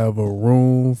to have a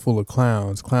room full of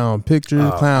clowns, clown pictures,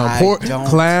 I don't.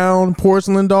 clown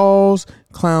porcelain dolls,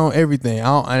 clown everything.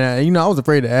 I was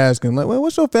afraid to ask him like, "Well,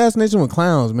 what's your fascination with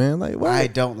clowns, man? Like, what?" I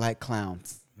don't like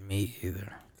clowns. Me either.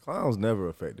 Clowns never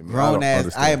affected me. Grown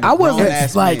ass. I am. I wasn't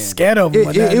grown-ass like man. scared of them. it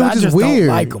was I just just weird. Don't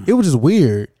like them. It was just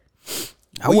weird.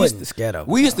 I We wasn't used- scared of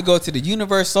them. We used to go to the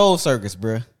Universe Soul Circus,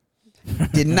 bruh.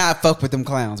 Did not fuck with them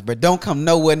clowns, but don't come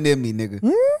nowhere near me, nigga.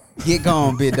 Get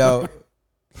gone, big dog.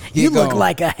 Get You look gone.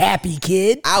 like a happy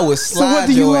kid. I would what slide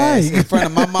do you your ass like? in front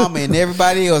of my mama and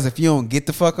everybody else if you don't get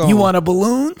the fuck on. You want a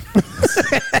balloon?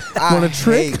 I want a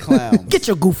trick? hate clowns. Get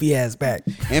your goofy ass back.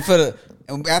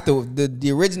 And after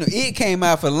the original It came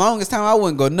out, for the longest time I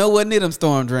wouldn't go nowhere near them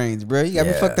storm drains, bro. You got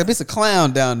me Yeah. fucked up. It's a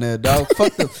clown down there, dog.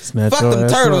 Fuck them, Snatch fuck your them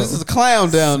ass turtles. up. This is a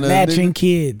clown down there. Snatching Nigga.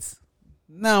 kids.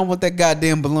 Now I want that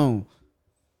goddamn balloon.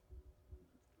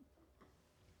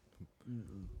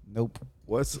 Nope.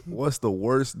 What's the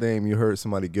worst name you heard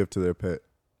somebody give to their pet?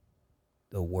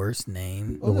 The worst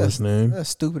name. The worst name. That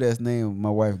stupid ass name my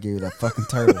wife gave that fucking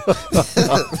turtle.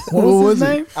 What was his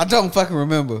name? I don't fucking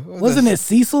remember. What Wasn't that? it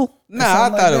Cecil? Nah, I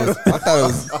thought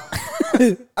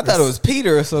it was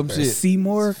Peter or some shit.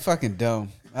 Seymour. It's fucking dumb.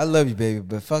 I love you, baby,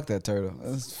 but fuck that turtle.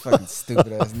 That's fucking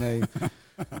stupid ass name.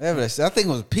 I think it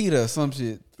was Peter or some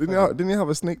shit. Didn't you have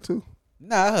a snake too?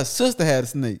 Nah, her sister had a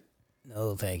snake.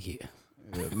 No, thank you.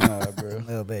 Yeah, nah, bro.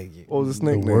 No, thank you. What was the The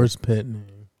snake name? worst pet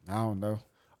name. I don't know.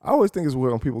 I always think it's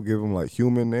weird when people give them like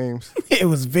human names. It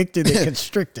was Victor the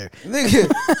Constrictor. Nigga,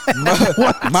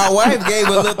 my wife gave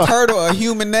a little turtle a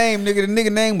human name. Nigga, the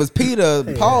nigga name was Peter,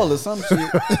 Paul, or some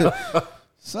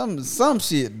shit. some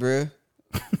shit, bro.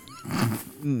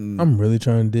 I'm really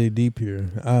trying to dig deep here.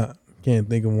 I can't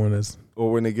think of one that's.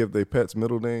 Or when they give their pets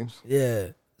middle names. Yeah.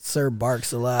 Sir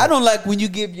barks a lot. I don't like when you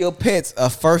give your pets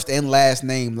a first and last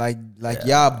name, like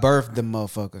y'all birthed them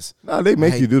motherfuckers. Nah, they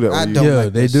make you do that. I When you, don't Yeah,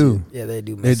 like they that do. shit. Yeah, they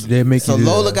do. They make So you do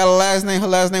Lola that. got a last name. Her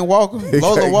last name Walker.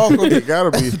 Lola Walker. It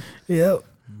gotta be. Yep.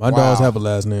 My dogs have a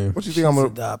last name. What you She's think I'm gonna?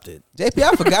 adopted. JP,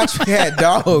 I forgot you had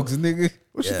dogs, nigga.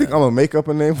 What you think I'm gonna make up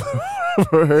a name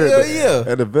for her? Hell yeah.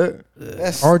 At the vet.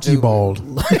 That's Archibald.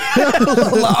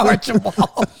 Lola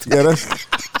Archibald. Yeah, that's.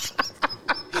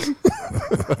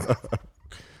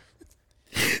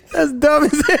 That's dumb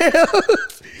as hell.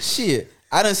 stupid. Shit.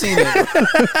 I done seen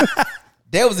it.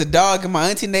 There was a dog in my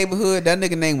auntie neighborhood. That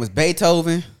nigga name was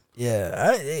Beethoven.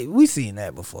 Yeah, we seen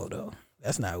that before though.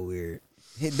 That's not weird.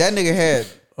 That nigga had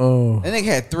Oh,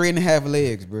 3.5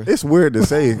 legs, bro. It's weird to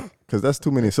say because that's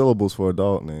too many syllables for a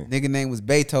dog name. Nigga name was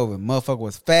Beethoven. Motherfucker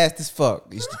was fast as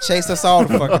fuck. Used to chase us all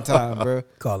the fucking time, bro.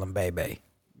 Call him Baby.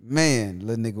 Man,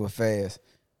 little nigga was fast.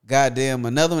 Goddamn,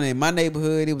 another one in my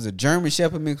neighborhood. It was a German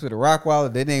Shepherd mixed with a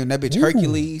Rottweiler. They named that bitch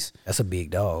Hercules. That's a big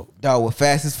dog. Dog was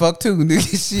fast as fuck too, nigga.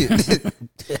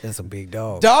 Shit. That's a big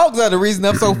dog. Dogs are the reason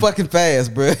I'm so fucking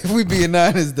fast, bro. If we being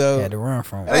honest, though. Had to run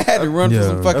from I it. had to run from Yeah.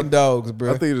 some fucking dogs, I bro.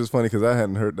 think it's just funny because I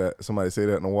hadn't heard that somebody say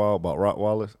that in a while about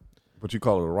Rottweilers, but you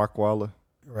call it a Rottweiler.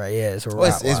 Right, yeah, it's a Well,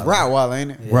 it's Rottweiler,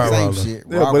 ain't it? Rottweiler. Same shit.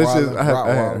 Yeah, but it's just Rottweiler, I hadn't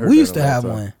Rottweiler. heard We that used in to a long have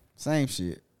time. one. Same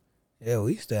shit. Yeah,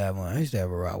 we used to have one. I used to have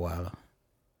a Rottweiler.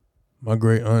 my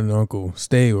great aunt and uncle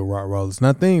stayed with Rottweilers. And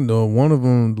I think though one of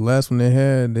them, the last one they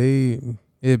had,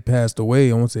 it passed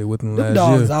away. I won't say within the Them last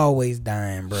dogs year. always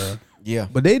dying, bro. Yeah.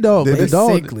 But They the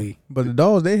dog, sickly. but the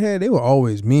dogs they had, they were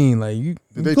always mean. Like you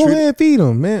Did they go treat- ahead and feed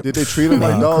them, man. Did they treat them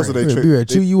like dogs or they Be treat? ready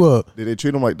to chew you up Did they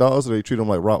treat them like dogs or they treat them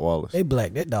like Rottweilers? They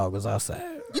black. That dog was outside.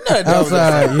 You know that dog was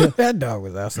outside. Yeah, That dog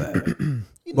was outside.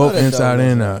 You know both that dog inside was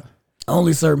and outside. out.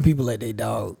 Only certain people let their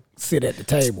dog sit at the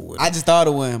table with. I just thought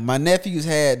of one. My nephews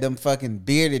had them fucking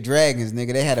bearded dragons,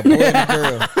 nigga. They had a boy and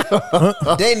a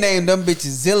girl. They named them bitches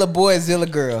Zilla Boy, Zilla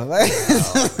Girl. Like,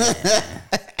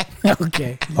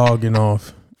 Okay. Logging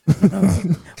off.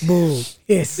 Bull.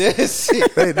 Yes. that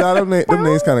shit. Hey, nah, them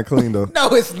names kind of clean though. No,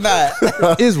 it's not.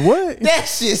 Is what? That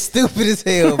shit stupid as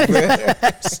hell, bro.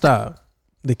 Stop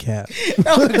the cap.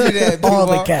 Don't do that, All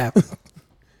the Duval. cap.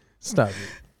 Stop it.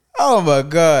 Oh my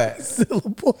god. Zilla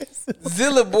boys.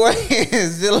 Zilla Boy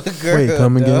and Zilla Girl. Wait,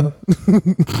 come dog.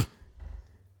 again.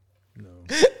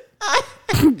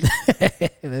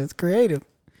 That's creative.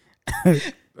 My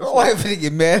wife finna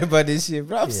get mad about this shit,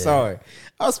 but I'm sorry.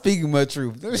 I'm speaking my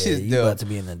truth. That Yeah, shit's you dumb. about to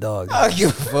be in the dog. I don't give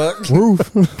a fuck.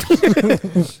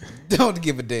 Roof. Don't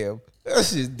give a damn. That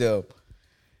shit's dumb.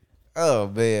 Oh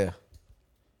man.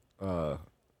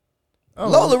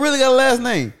 Lola really got a last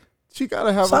name. She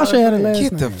gotta have. Sasha had a last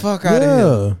Get name. the fuck out of here.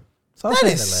 Yeah. Sasha That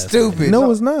had is a last stupid.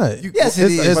 No, it's not. Yes,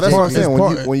 it is. it's But that's what I'm part- saying. it's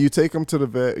When part- you take them to the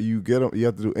vet, you get them. You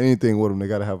have to do anything with them. They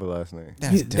gotta have a last name.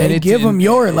 That's name. dumb. They give them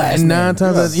your last And name. 9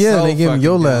 times, That's yeah, so they give them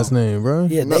your fucking last dumb. name, bro.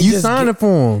 Yeah, they you just sign get- it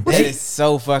for them. That is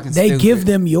so fucking They stupid. give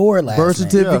them your last Birth name.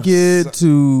 certificate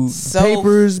to So-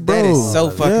 papers, bro. That is so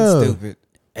fucking Yeah. stupid.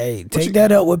 Hey, take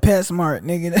that up with PetSmart,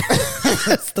 nigga.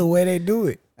 That's the way they do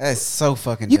it. That's so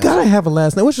fucking You dumb. gotta have a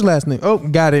last name. What's your last name? Oh,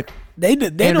 got it. They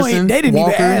don't. Anderson, They didn't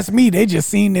Walker. even ask me. They just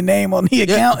seen the name on the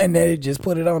account and they just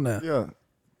put it on there. Yeah.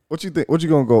 What you think? What you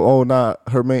gonna go? Oh, nah.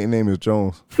 Her maiden name is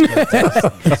Jones.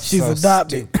 She's so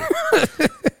adopted.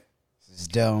 It's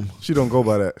dumb. She don't go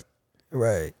by that.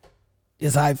 Right.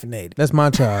 It's hyphenated. That's my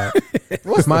child.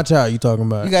 What's my child you talking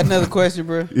about? You got another question,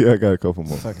 bro? Yeah, I got a couple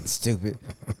more. Fucking stupid.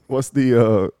 What's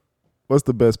the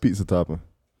best pizza topping?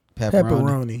 Pepperoni.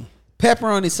 Pepperoni.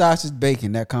 Pepperoni, sausage,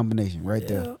 bacon. That combination right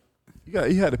there.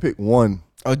 You had to pick one.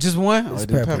 Oh, just one? It's Oh,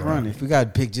 then pepperoni. pepperoni. If we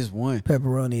got to pick just one.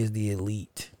 Pepperoni is the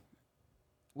elite.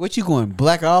 What you going?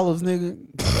 Black olives, nigga?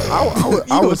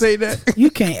 I would say that. You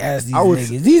can't ask these I would-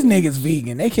 niggas. These niggas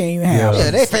vegan. They can't even have Yeah,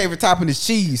 it. their favorite topping is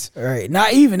cheese. Right.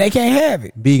 Not even. They can't have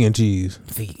it. Vegan cheese.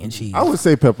 Vegan cheese. I would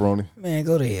say pepperoni. Man,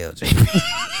 go to hell,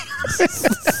 JP.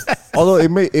 Although it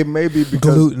may be because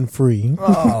Gluten free.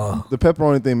 Oh. the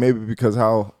pepperoni thing may be because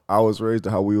how I was raised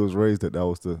or how we was raised that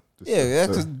was the Yeah,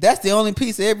 that's the only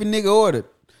pizza every nigga ordered.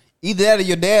 Either that or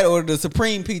your dad ordered the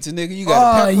supreme pizza, nigga. You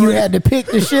got a pepperoni. You had to pick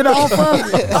the shit off of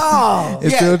it? Oh.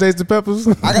 It Yeah. still tastes the peppers.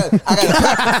 I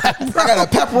got a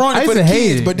pepperoni I for used the to hate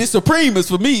kids, it. but this supreme is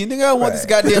for me. Nigga, I don't want this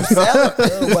goddamn salad.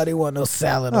 Nobody want no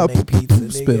salad on their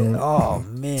pizza, spit on nigga. it. Oh,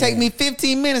 man. Take me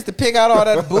 15 minutes to pick out all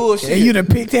that bullshit. And you done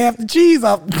picked half the cheese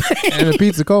off. And the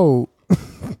pizza cold.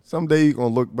 someday you're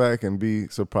gonna look back and be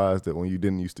surprised that when you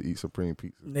didn't used to eat supreme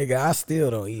pizza. Nigga, I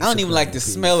still don't eat. I don't even like the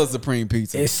Supreme smell of supreme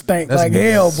pizza. pizza. It stank That's like nasty.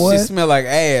 hell, boy. It smell like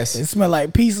ass. It smell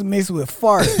like pizza mixed with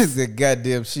fart. It's the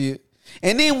goddamn shit.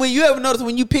 And then when you ever notice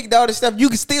when you picked all this stuff, you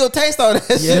can still taste all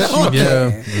that shit on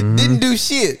there. Didn't do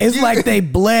shit. It's You like can- they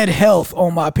bled health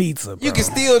on my pizza. Bro. You can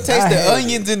still taste I the had it.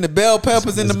 onions and the bell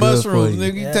peppers and the It's good for mushrooms. you.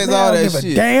 Nigga, you Yeah, taste man, all I that don't give a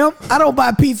shit. Damn, I don't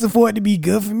buy pizza for it to be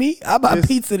good for me. I buy It's-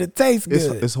 pizza to taste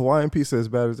good. Is Hawaiian pizza as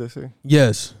bad as they say?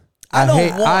 Yes. I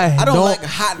don't don't like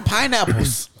hot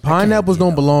pineapples. pineapples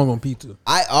don't belong on pizza.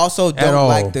 I also At don't all.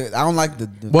 like the. I don't like the.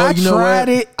 Well, I you know tried what?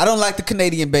 it. I don't like the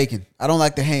Canadian bacon. I don't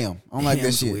like the ham. I don't like that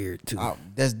Ham's shit. weird, too.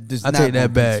 That's I not take that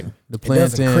on back. pizza. The It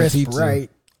doesn't plantain crisp pizza. right.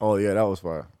 Oh yeah, that was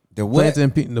fire. The what? The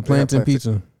plantain plantain.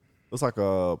 pizza. It's like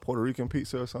a Puerto Rican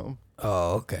pizza or something.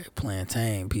 Oh, okay.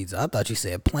 Plantain pizza. I thought you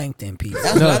said plankton pizza.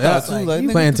 That's what I thought that's too. Like,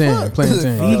 nigga, plantain. what the fuck?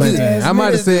 Plantain. Plantain. I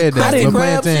might have said I that. didn't But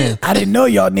grab plantain. shit. I didn't know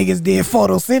y'all niggas did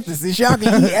photosynthesis. Y'all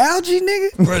can eat algae,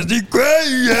 nigga. Krusty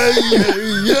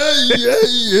Krab,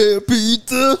 yeah,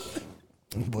 pizza.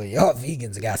 Boy, y'all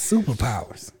vegans got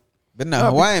superpowers. But no,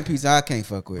 Hawaiian pizza I can't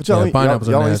fuck with. But y'all, Yeah, ain't- pineapples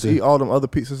y'all are used to nasty. eat all them other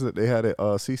pizzas that they had at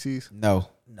CC's. No,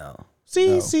 No.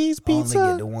 CC's I only get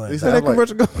the They ones. said that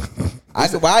commercial go. I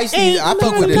used to. I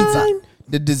fuck with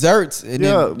the desserts. And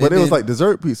Yeah, then, but it was like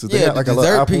dessert pizzas. They yeah, had like the a little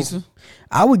dessert apple. pizza.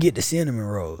 I would get the cinnamon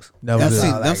rolls. That was That's it.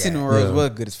 all I Them got. cinnamon rolls Yeah. was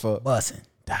good as fuck. Bussin'.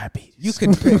 Diabetes. You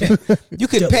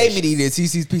couldn't pay me to eat at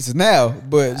CC's Pizza now,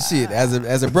 but shit,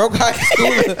 as a broke high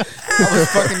schooler, I was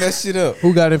fucking that shit up.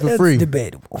 Who got it for That's free?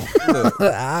 debatable.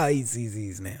 I'll eat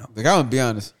CC's now. Like I'm gonna be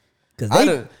honest, Cause I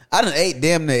they, done ate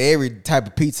damn near every type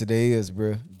of pizza there is,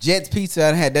 bro. Jets Pizza,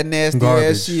 I done had that nasty ass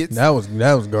Garbage. shit. That was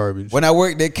garbage. When I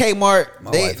worked at Kmart,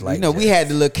 My they, wife liked you know, we Jets. had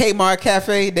the little Kmart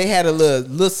cafe. They had a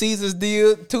little Caesars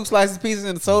deal, 2 slices of pizza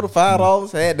and a soda,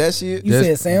 $5. I had that shit. you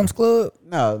said Sam's Club?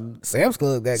 No, Sam's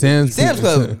Club got Sam's Sam's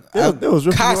Club. They was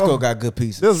ripping me Costco off. got good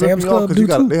pizza. They was ripping Sam's me off Club because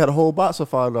do too. they had a whole box for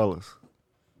 $5.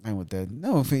 Man, with that,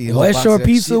 no, West Shore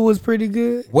Pizza was pretty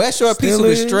good. West Shore Still Pizza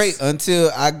was is. straight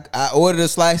until I ordered a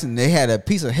slice and they had a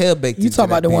piece of hell baked. You into talking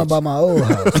about that the one bitch. by my old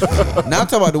house? Now I'm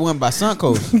talking about the one by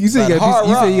Suncoast. You said you got a piece-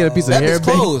 you said you got a piece of that hair bitch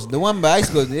baked? closed. The one by Ice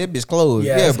Coast, that bitch closed.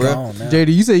 Yeah, it's bro. gone now. JD,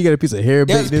 you said you got a piece of hair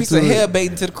There was baked a piece into of hair it?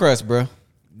 baked into the crust, bro.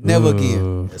 Never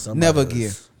again. Yeah, somebody Never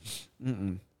was-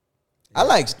 again.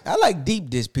 I like deep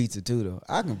dish pizza too though.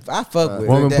 I fuck with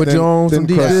Woman, that. put you on some Thin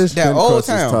deep crust- dish. that thin Old crust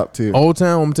is Town. top tier. Old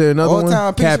Town, I'm gonna tell you another Old one.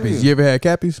 Town Pizzeria. Cappies. You ever had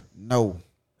Cappies? No,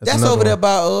 That's that's another over there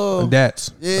one. by That's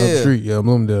up yeah. the street. Yeah,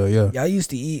 Bloomingdale. Yeah. Y'all used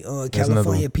to eat another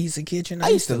California one. Pizza Kitchen. I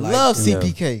used to like love that.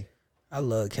 CPK. I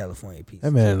love California Pizza.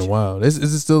 That man in the Kitchen. wild. Is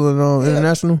it still in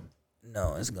international?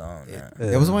 No, it's gone now.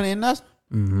 There was one in us.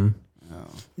 Mm-hmm.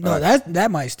 No,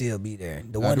 that might still be there.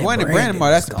 The one The one in Brandon Brandon,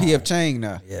 that's is the gone. PF Chang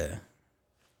now. Yeah.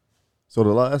 So the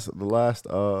last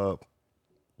I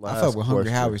fuck with Hungry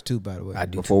question Howard's too, by the way. I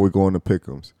do. before we go into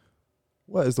pick'ems.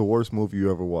 What is the worst movie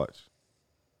you ever watched?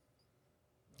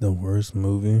 The worst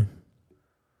movie.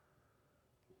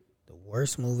 The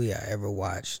worst movie I ever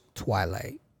watched,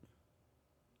 Twilight.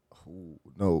 Ooh,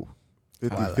 no,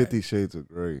 50, Twilight. 50 Shades of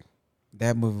Grey.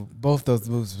 That movie, both those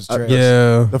movies was trash.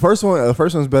 Yeah. The first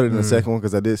one's better than the second one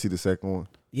because I did see the second one.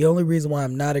 The only reason why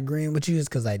I'm not agreeing with you is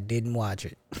because I didn't watch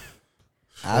it.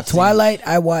 I Twilight,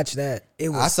 I watched that. It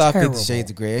was I saw terrible. 50 Shades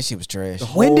of Grey. That shit was trash.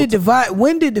 When did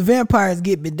the vampires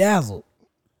get bedazzled?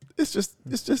 It's just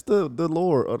the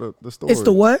lore of the story. It's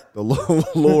the what? The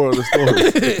lore of the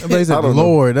story. Somebody said I don't know.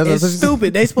 Lord. That's It's what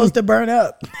stupid. They supposed to burn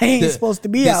up. They ain't supposed to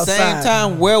be the outside. same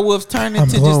time werewolves turned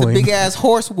into just a glowing. big ass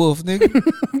horse wolf, nigga.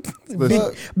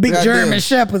 Big Goddamn German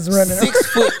shepherds running.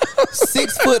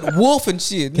 6 foot wolf and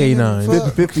shit. nigga. K9.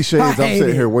 Fuck. 50 Shades. I'm hate sitting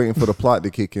it. here waiting for the plot to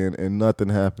kick in and nothing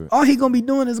happened. All he gonna be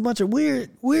doing is a bunch of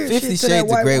weird 50 shit to that Shades of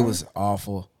white Grey woman. was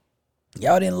awful.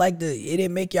 Y'all didn't like it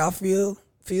didn't make y'all feel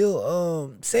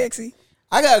sexy.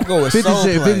 I gotta go with 50, Soul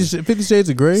Plane. 50 Shades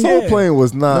of Grey. Soul Plane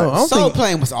was not. No, I don't Soul think-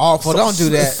 Plane was awful. Don't do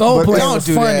that. Soul But Plane don't was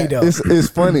do funny that. though. It's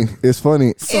funny. It's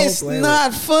funny. It's Plane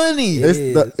not funny.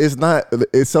 It's not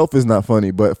itself is not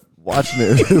funny, but watching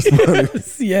it is funny.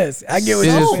 Yes, I get what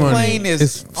It you're is Soul saying. funny. Plane is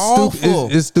it's awful.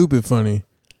 Stupid. It's stupid funny.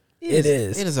 It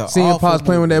is. It is a Seeing awful Pops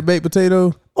playing with movie. that baked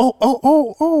potato.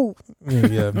 Oh.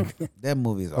 Yeah, That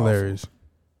movie is awful. hilarious.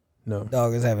 No.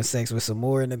 Dog is having sex with some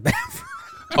more in the bathroom.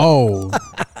 Oh.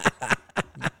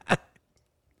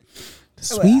 The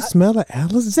sweet smell of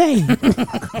Alizé.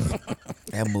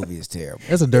 That movie is terrible.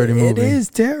 That's a dirty movie. It is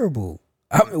terrible.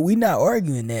 I mean, we not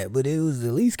arguing that, but it was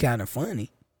at least kind of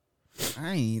funny.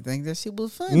 I ain't even think that shit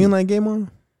was You funny. ain't like Game On?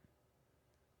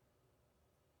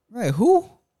 Right? Who?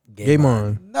 Game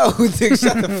On. No, Dick,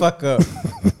 shut the fuck up.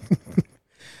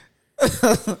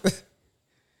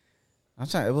 I'm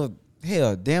trying. Well,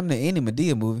 hell, damn the Andy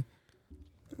Medea movie.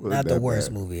 Not the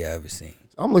worst movie I ever seen.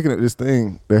 I'm looking at this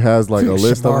thing that has like a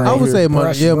list of. Shabari. I would say,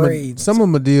 Brush braids. some of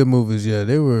Madea movies, yeah,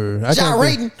 they were. I can't think-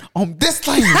 Gyrating on this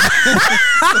lane.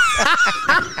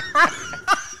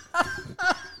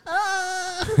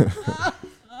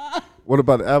 What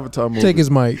about the Avatar movie? Take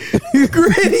his mic.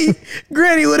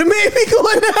 Granny would have made me go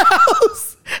in the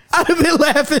house. I'd have been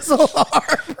laughing so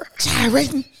hard.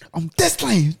 Gyrating on this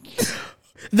lane.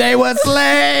 They were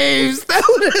slaves. That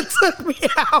would have took me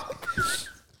out.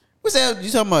 What's that? You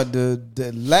talking about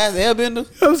the last Airbender?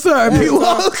 I'm sorry, Pete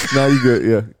Walk. Nah, you good?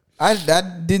 Yeah. I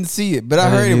didn't see it, but I I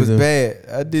heard it didn't was either. bad.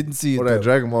 I didn't see it. Or that though.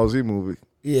 Dragon Ball Z movie.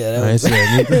 Yeah, I that, ain't was, seen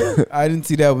that neither. I didn't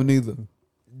see that one either.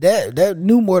 that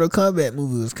new Mortal Kombat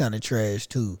movie was kind of trash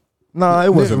too. Nah,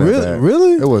 it wasn't Really? that bad.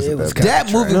 Really? It wasn't It was that bad.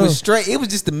 That movie No. was straight. It was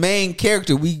just the main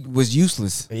character. We was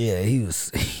useless. Yeah, he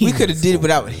was. We could have did it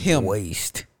without him.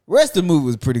 Waste. Rest of the movie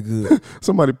was pretty good.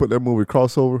 Somebody put that movie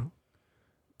Crossover.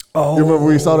 Oh, You remember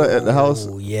when you saw that at the house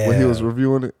Yeah, when he was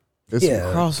reviewing it? It's yeah,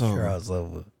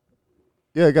 crossover.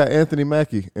 Yeah, it got Anthony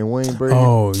Mackie and Wayne Brady.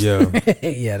 Oh yeah.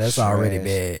 Yeah, that's already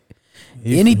bad.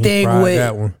 He Anything fried with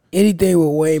that one. anything with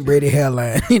Wayne Brady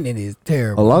hairline in it is A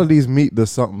terrible. lot of these Meet the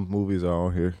Something movies are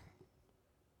on here.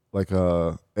 Like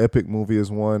Epic movie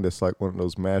is one that's like one of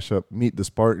those mashup. Meet the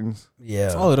Spartans.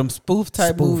 Yeah, All of them spoof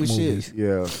type Spoof movie movies. shit.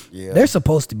 Yeah. Yeah, they're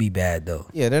supposed to be bad though.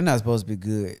 yeah, they're not supposed to be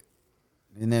good,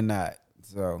 and they're not.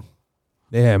 So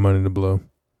They had money to blow.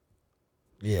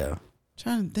 Yeah,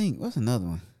 trying to think, what's another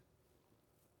one?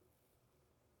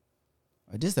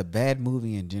 Or just a bad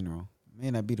movie in general.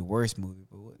 May not be the worst movie,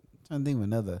 but what, I'm trying to think of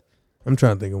another I'm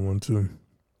trying to think of one too.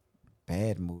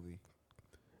 bad movie.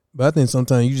 But I think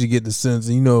sometimes you just get the sense,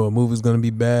 you know, a movie's gonna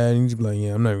be bad, and you just be like,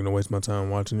 yeah, I'm not even gonna waste my time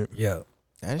watching it. yeah,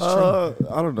 That is true.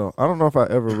 I don't know. I don't know if I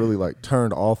ever really like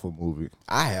turned off a movie.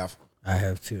 I have. I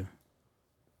have to.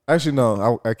 Actually,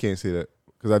 no, I can't say that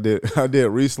because I did I did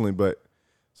recently. But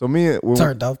so when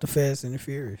Turned off the Fast and the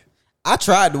Furious. I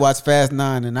tried to watch Fast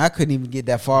 9 and I couldn't even get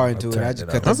that far into it. I turned just it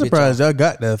cut off. that I'm bitch surprised off. y'all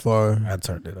got that far. I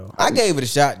turned it off. I gave it a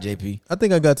shot, JP. I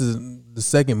think I got to the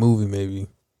second movie maybe.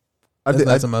 I That's did,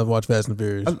 the last time I watched Fast and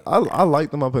Furious. I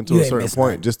liked them up until You a ain't certain missed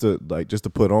point, nothing. just to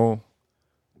put on.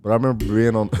 But I remember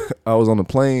being on. I was on the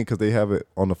plane because they have it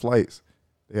on the flights.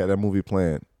 They had that movie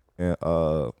playing, and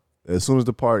as soon as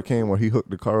the part came where he hooked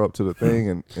the car up to the thing,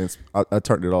 and I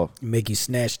turned it off. Make you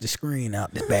snatch the screen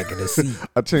out the back of the seat.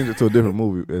 I changed it to a different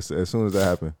movie as soon as that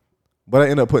happened. But I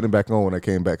ended up putting it back on when I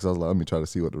came back because I was like, let me try to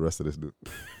see what the rest of this do.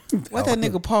 What that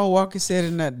nigga Paul Walker said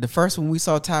in that the first one we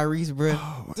saw Tyrese, bro.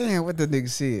 Damn, what the nigga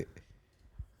said.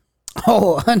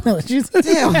 Oh, I know what you said.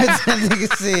 Damn, what that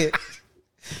nigga said.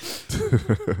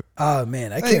 Oh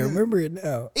man, I can't remember it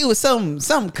now. It was some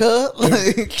cub.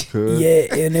 Like, Good.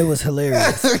 Yeah, and it was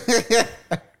hilarious.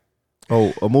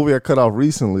 Oh, a movie I cut off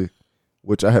recently,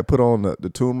 which I had put on the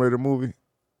Tomb Raider movie.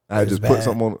 I had It was just put bad.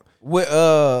 something on with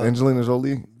Angelina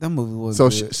Jolie. that movie was So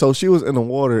good. she was in the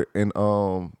water and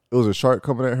it was a shark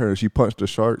coming at her and she punched the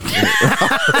shark.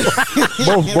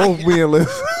 both being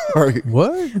left. Sorry.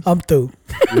 What? I'm through.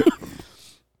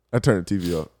 I turned the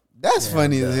TV off. That's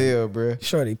funny as hell, bro.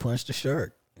 Shorty punched the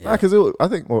shark. Nah, because it was, I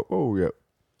think yeah.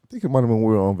 I think it might have been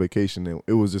when we were on vacation and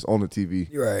it was just on the TV.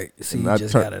 You're right. See, And you I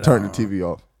just got it turned on. the TV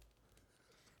off.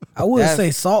 I would That's-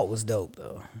 say Salt was dope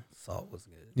though. Salt was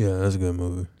good. Yeah, that's a good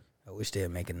movie. I wish they'd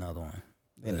make another one.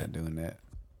 They're not doing that.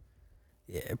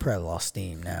 Yeah, it probably lost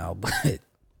steam now, but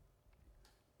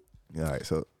Yeah, all right,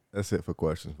 so that's it for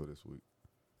questions for this week.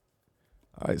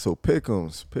 All right, so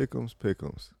pick'ems.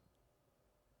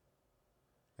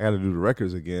 I got to do the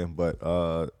records again, but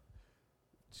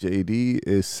JD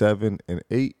is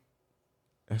 7-8.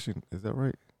 Actually, is that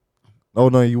right? Oh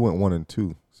no, you went 1 and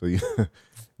 2. So you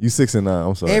 6-9.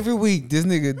 I'm sorry. Every week, this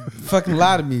nigga fucking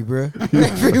lie to me, bro.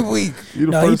 Every week. You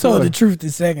the no, he first told one. the truth the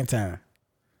second time.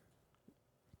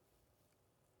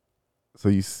 So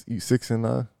you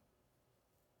 6-9.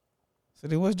 So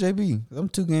then what's JB? I'm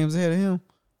 2 games ahead of him.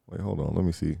 Wait, hold on. Let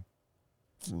me see.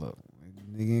 Look,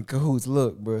 nigga in cahoots.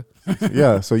 Look, bro.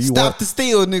 Yeah, so you Stop the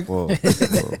steal, nigga.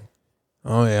 Well,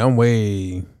 Oh yeah,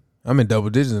 I'm in double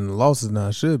digits in the losses now.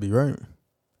 I should be right.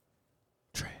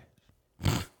 Trash.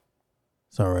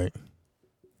 It's all right.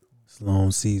 It's a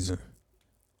long season.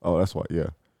 oh, that's why. Yeah,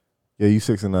 you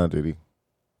 6-9, JD.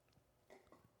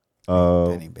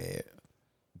 That ain't bad.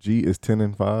 G is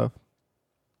 10-5.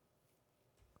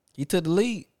 He took the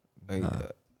lead. Hey,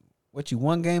 what you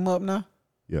 1 game up now?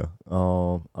 Yeah.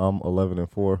 I'm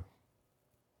 11-4.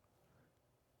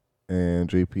 And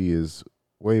JP is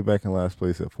way back in last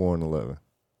place at 4-11.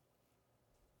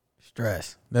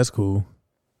 Stress. That's cool.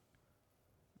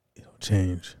 It'll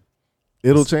change.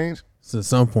 It'll change. So at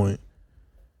some point,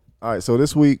 All right, so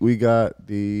this week we got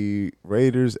the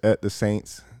Raiders at the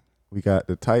Saints. We got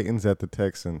the Titans at the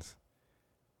Texans.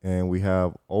 And we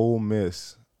have Ole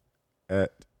Miss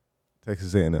at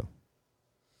Texas A&M.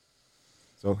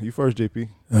 So, you first, JP.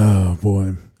 Oh,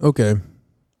 boy. Okay.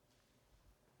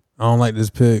 I don't like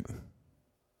this pick.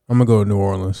 I'm going to go to New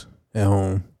Orleans at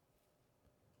home.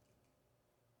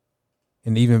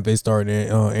 And even if they start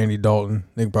Andy Dalton,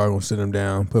 they probably going to sit him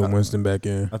down, put Winston back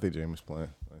in. I think James playing.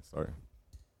 Sorry.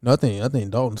 No, I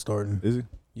think Dalton's starting. Is he?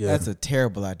 Yeah. That's a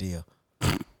terrible idea.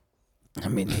 I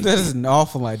mean, That is an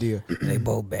awful idea. they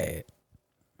both bad.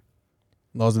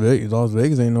 Las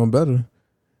Vegas ain't no better.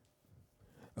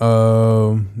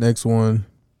 Next one.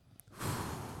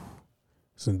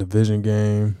 It's a division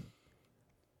game.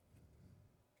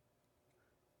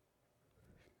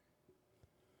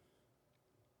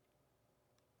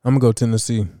 I'm gonna go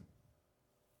Tennessee.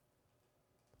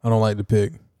 I don't like the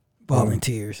pick.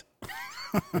 Volunteers.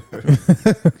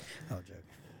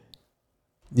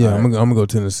 Yeah, I'm gonna go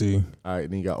Tennessee. All right,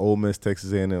 then you got Ole Miss,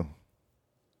 Texas A&M. I'm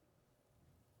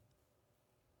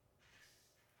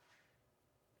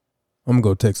gonna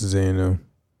go Texas A&M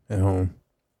at home.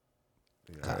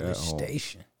 College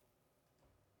Station.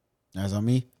 That's on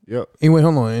me. Yep, Anyway,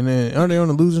 hold on. And then aren't they on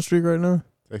the losing streak right now?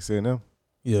 Texas A&M.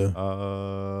 Yeah.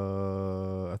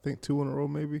 I think 2 in a row,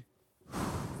 maybe.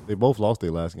 They both lost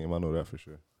their last game. I know that for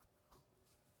sure.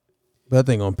 But I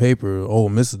think on paper, Ole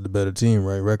Miss is the better team,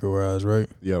 right? Record wise, right?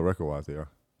 Yeah, record-wise, they are.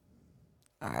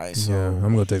 All right, so Yeah,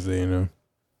 I'm gonna Texas A&M.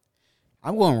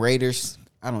 I'm going Raiders.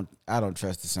 I don't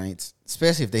trust the Saints,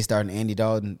 especially if they start Andy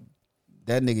Dalton.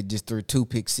 That nigga just threw 2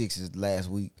 pick sixes last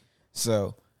week,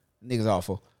 so nigga's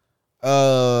awful.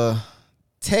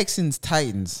 Texans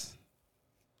Titans.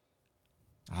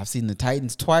 I've seen the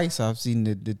Titans twice. I've seen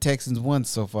the Texans once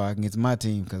so far against my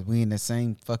team because we in the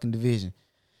same fucking division.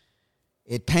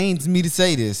 It pains me to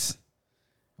say this.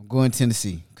 I'm going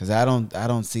Tennessee because I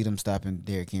don't see them stopping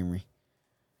Derrick Henry.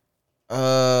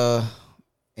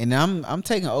 And I'm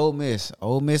taking Ole Miss.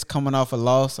 Ole Miss coming off a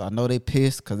loss. I know they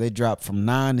pissed because they dropped from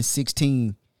 9 to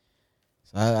 16.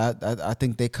 So I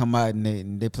think they come out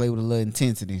and they play with a little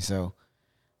intensity. So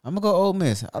I'm gonna go Ole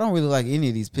Miss. I don't really like any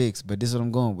of these picks, but this is what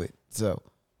I'm going with. So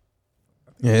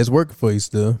Yeah, it's working for you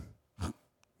still.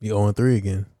 You 0-3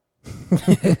 again.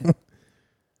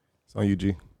 It's on you,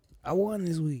 G. I won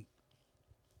this week.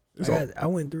 I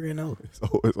went 3-0. It's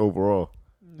overall.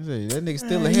 that nigga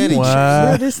still ahead of you.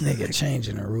 Bro, this nigga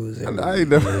changing the rules. I ain't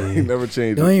never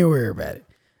changed Don't it. even worry about it.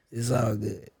 It's all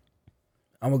good.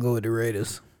 I'm gonna go with the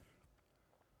Raiders.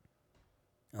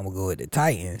 I'm gonna go with the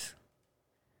Titans.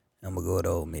 I'm gonna go with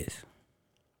Ole Miss.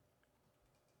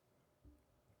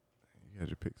 You had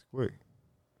your picks quick.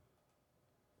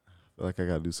 I feel like I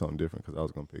got to do something different because I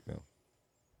was going to pick them.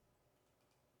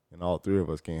 And all 3 of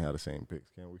us can't have the same picks,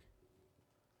 can we?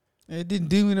 It didn't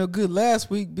do me no good last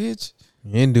week, bitch.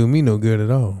 You didn't do me no good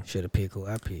at all. Should have picked who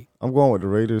I picked. I'm going with the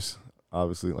Raiders,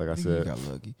 obviously, like I You said. got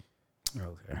lucky.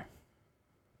 Okay.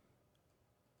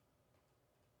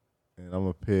 And I'm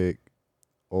going to pick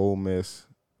Ole Miss.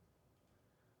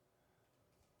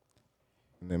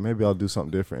 And then maybe I'll do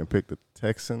something different and pick the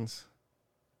Texans.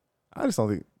 I just don't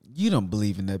think. You don't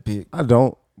believe in that pick. I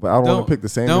don't, but I don't want Don't- to pick the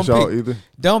same don't as y'all pick- either.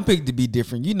 Don't pick to be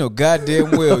different. You know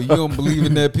goddamn well you don't believe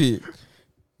in that pick.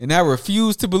 And I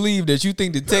refuse to believe that you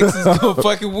think the Texans gonna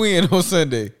fucking win on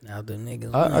Sunday. Now the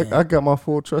niggas win. I got my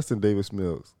full trust in Davis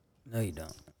Mills. No, you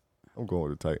don't. I'm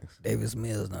going with the Titans. Davis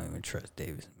Mills don't even trust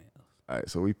Davis Mills. All right,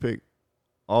 so we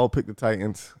all pick the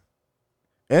Titans,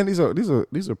 and these are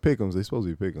pick'ems. They supposed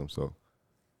to be pick'ems. So,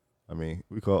 I mean,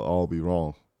 we could all be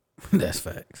wrong. That's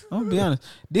facts. I'm gonna be honest.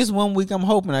 This one week I'm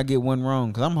hoping I get one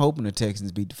wrong because I'm hoping the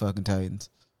Texans beat the fucking Titans.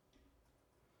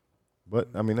 But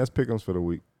I mean, that's pick'ems for the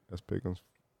week. That's pick'ems.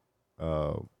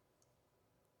 We'll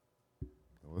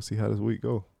see how this week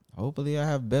go. Hopefully I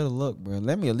have better luck, bro.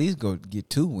 Let me at least go get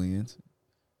 2 wins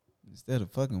instead of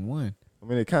fucking 1. I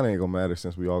mean, it kind of ain't gonna matter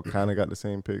since we all kind of got the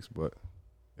same picks, but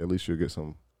at least you'll get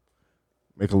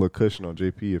make a little cushion on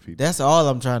JP if he. That's all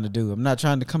I'm trying to do. I'm not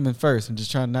trying to come in first. I'm just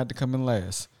trying not to come in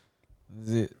last.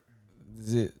 That's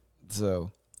it.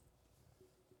 So,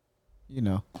 you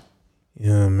know.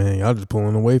 Yeah, man. Y'all just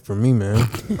pulling away from me, man.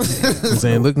 This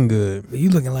ain't looking good. But you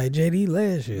looking like JD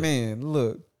last year. Man,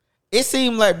 look. It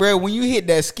seemed like, bro, when you hit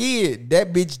that skid,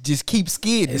 that bitch just keeps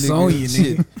skidding. It's on you,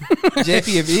 shit.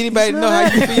 JP, if anybody know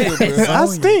how you feel, bro. I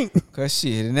stink. Cause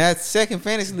shit, in that second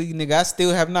fantasy league, nigga, I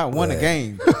still have not won a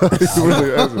game.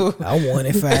 I won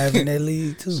at 5 in that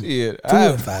league too. Shit, 2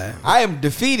 and 5. I am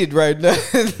defeated right now,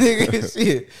 nigga.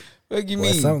 Shit, what you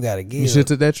Well, mean? some gotta You give. should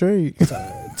took that trade.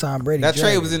 Tom Brady. That trade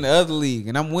dragged was me. in the other league,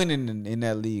 and I'm winning in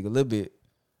that league a little bit.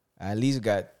 I at least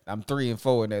I'm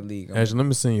 3-4 in that league. Actually, let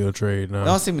me send you a trade now.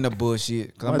 Don't send me no bullshit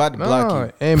because I'm about to block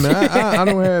you. Hey man, I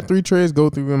don't have 3 trades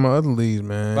go through in my other leagues,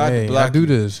 man. About to Hey, block I do you.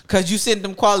 this. Cause you send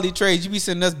them quality trades, you be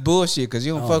sending us bullshit because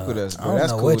you don't fuck with us. I Bro. don't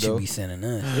That's know cool what though. you be sending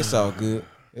us. It's all good.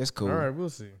 It's cool. All right, we'll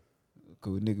see.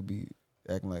 Cool. Nigga be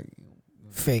acting like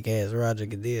Fake ass Roger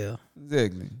Goodell.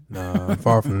 exactly. Nah,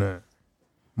 far from that.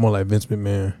 More like Vince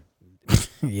McMahon.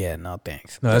 Yeah, no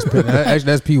thanks. No,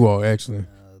 that's P-Wall actually.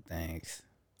 No thanks.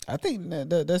 I think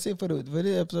that's it for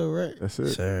this episode, right? That's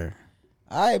it. Sure.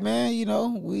 All right, man. You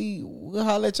know, we'll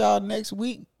holler at y'all next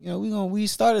week. You know, we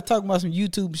started talking about some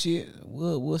YouTube shit.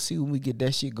 We'll see when we get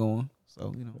that shit going.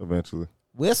 So, you know. Eventually.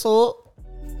 Whistle.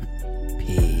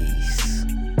 Peace.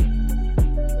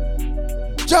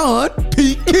 John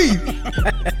P.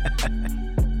 Keith.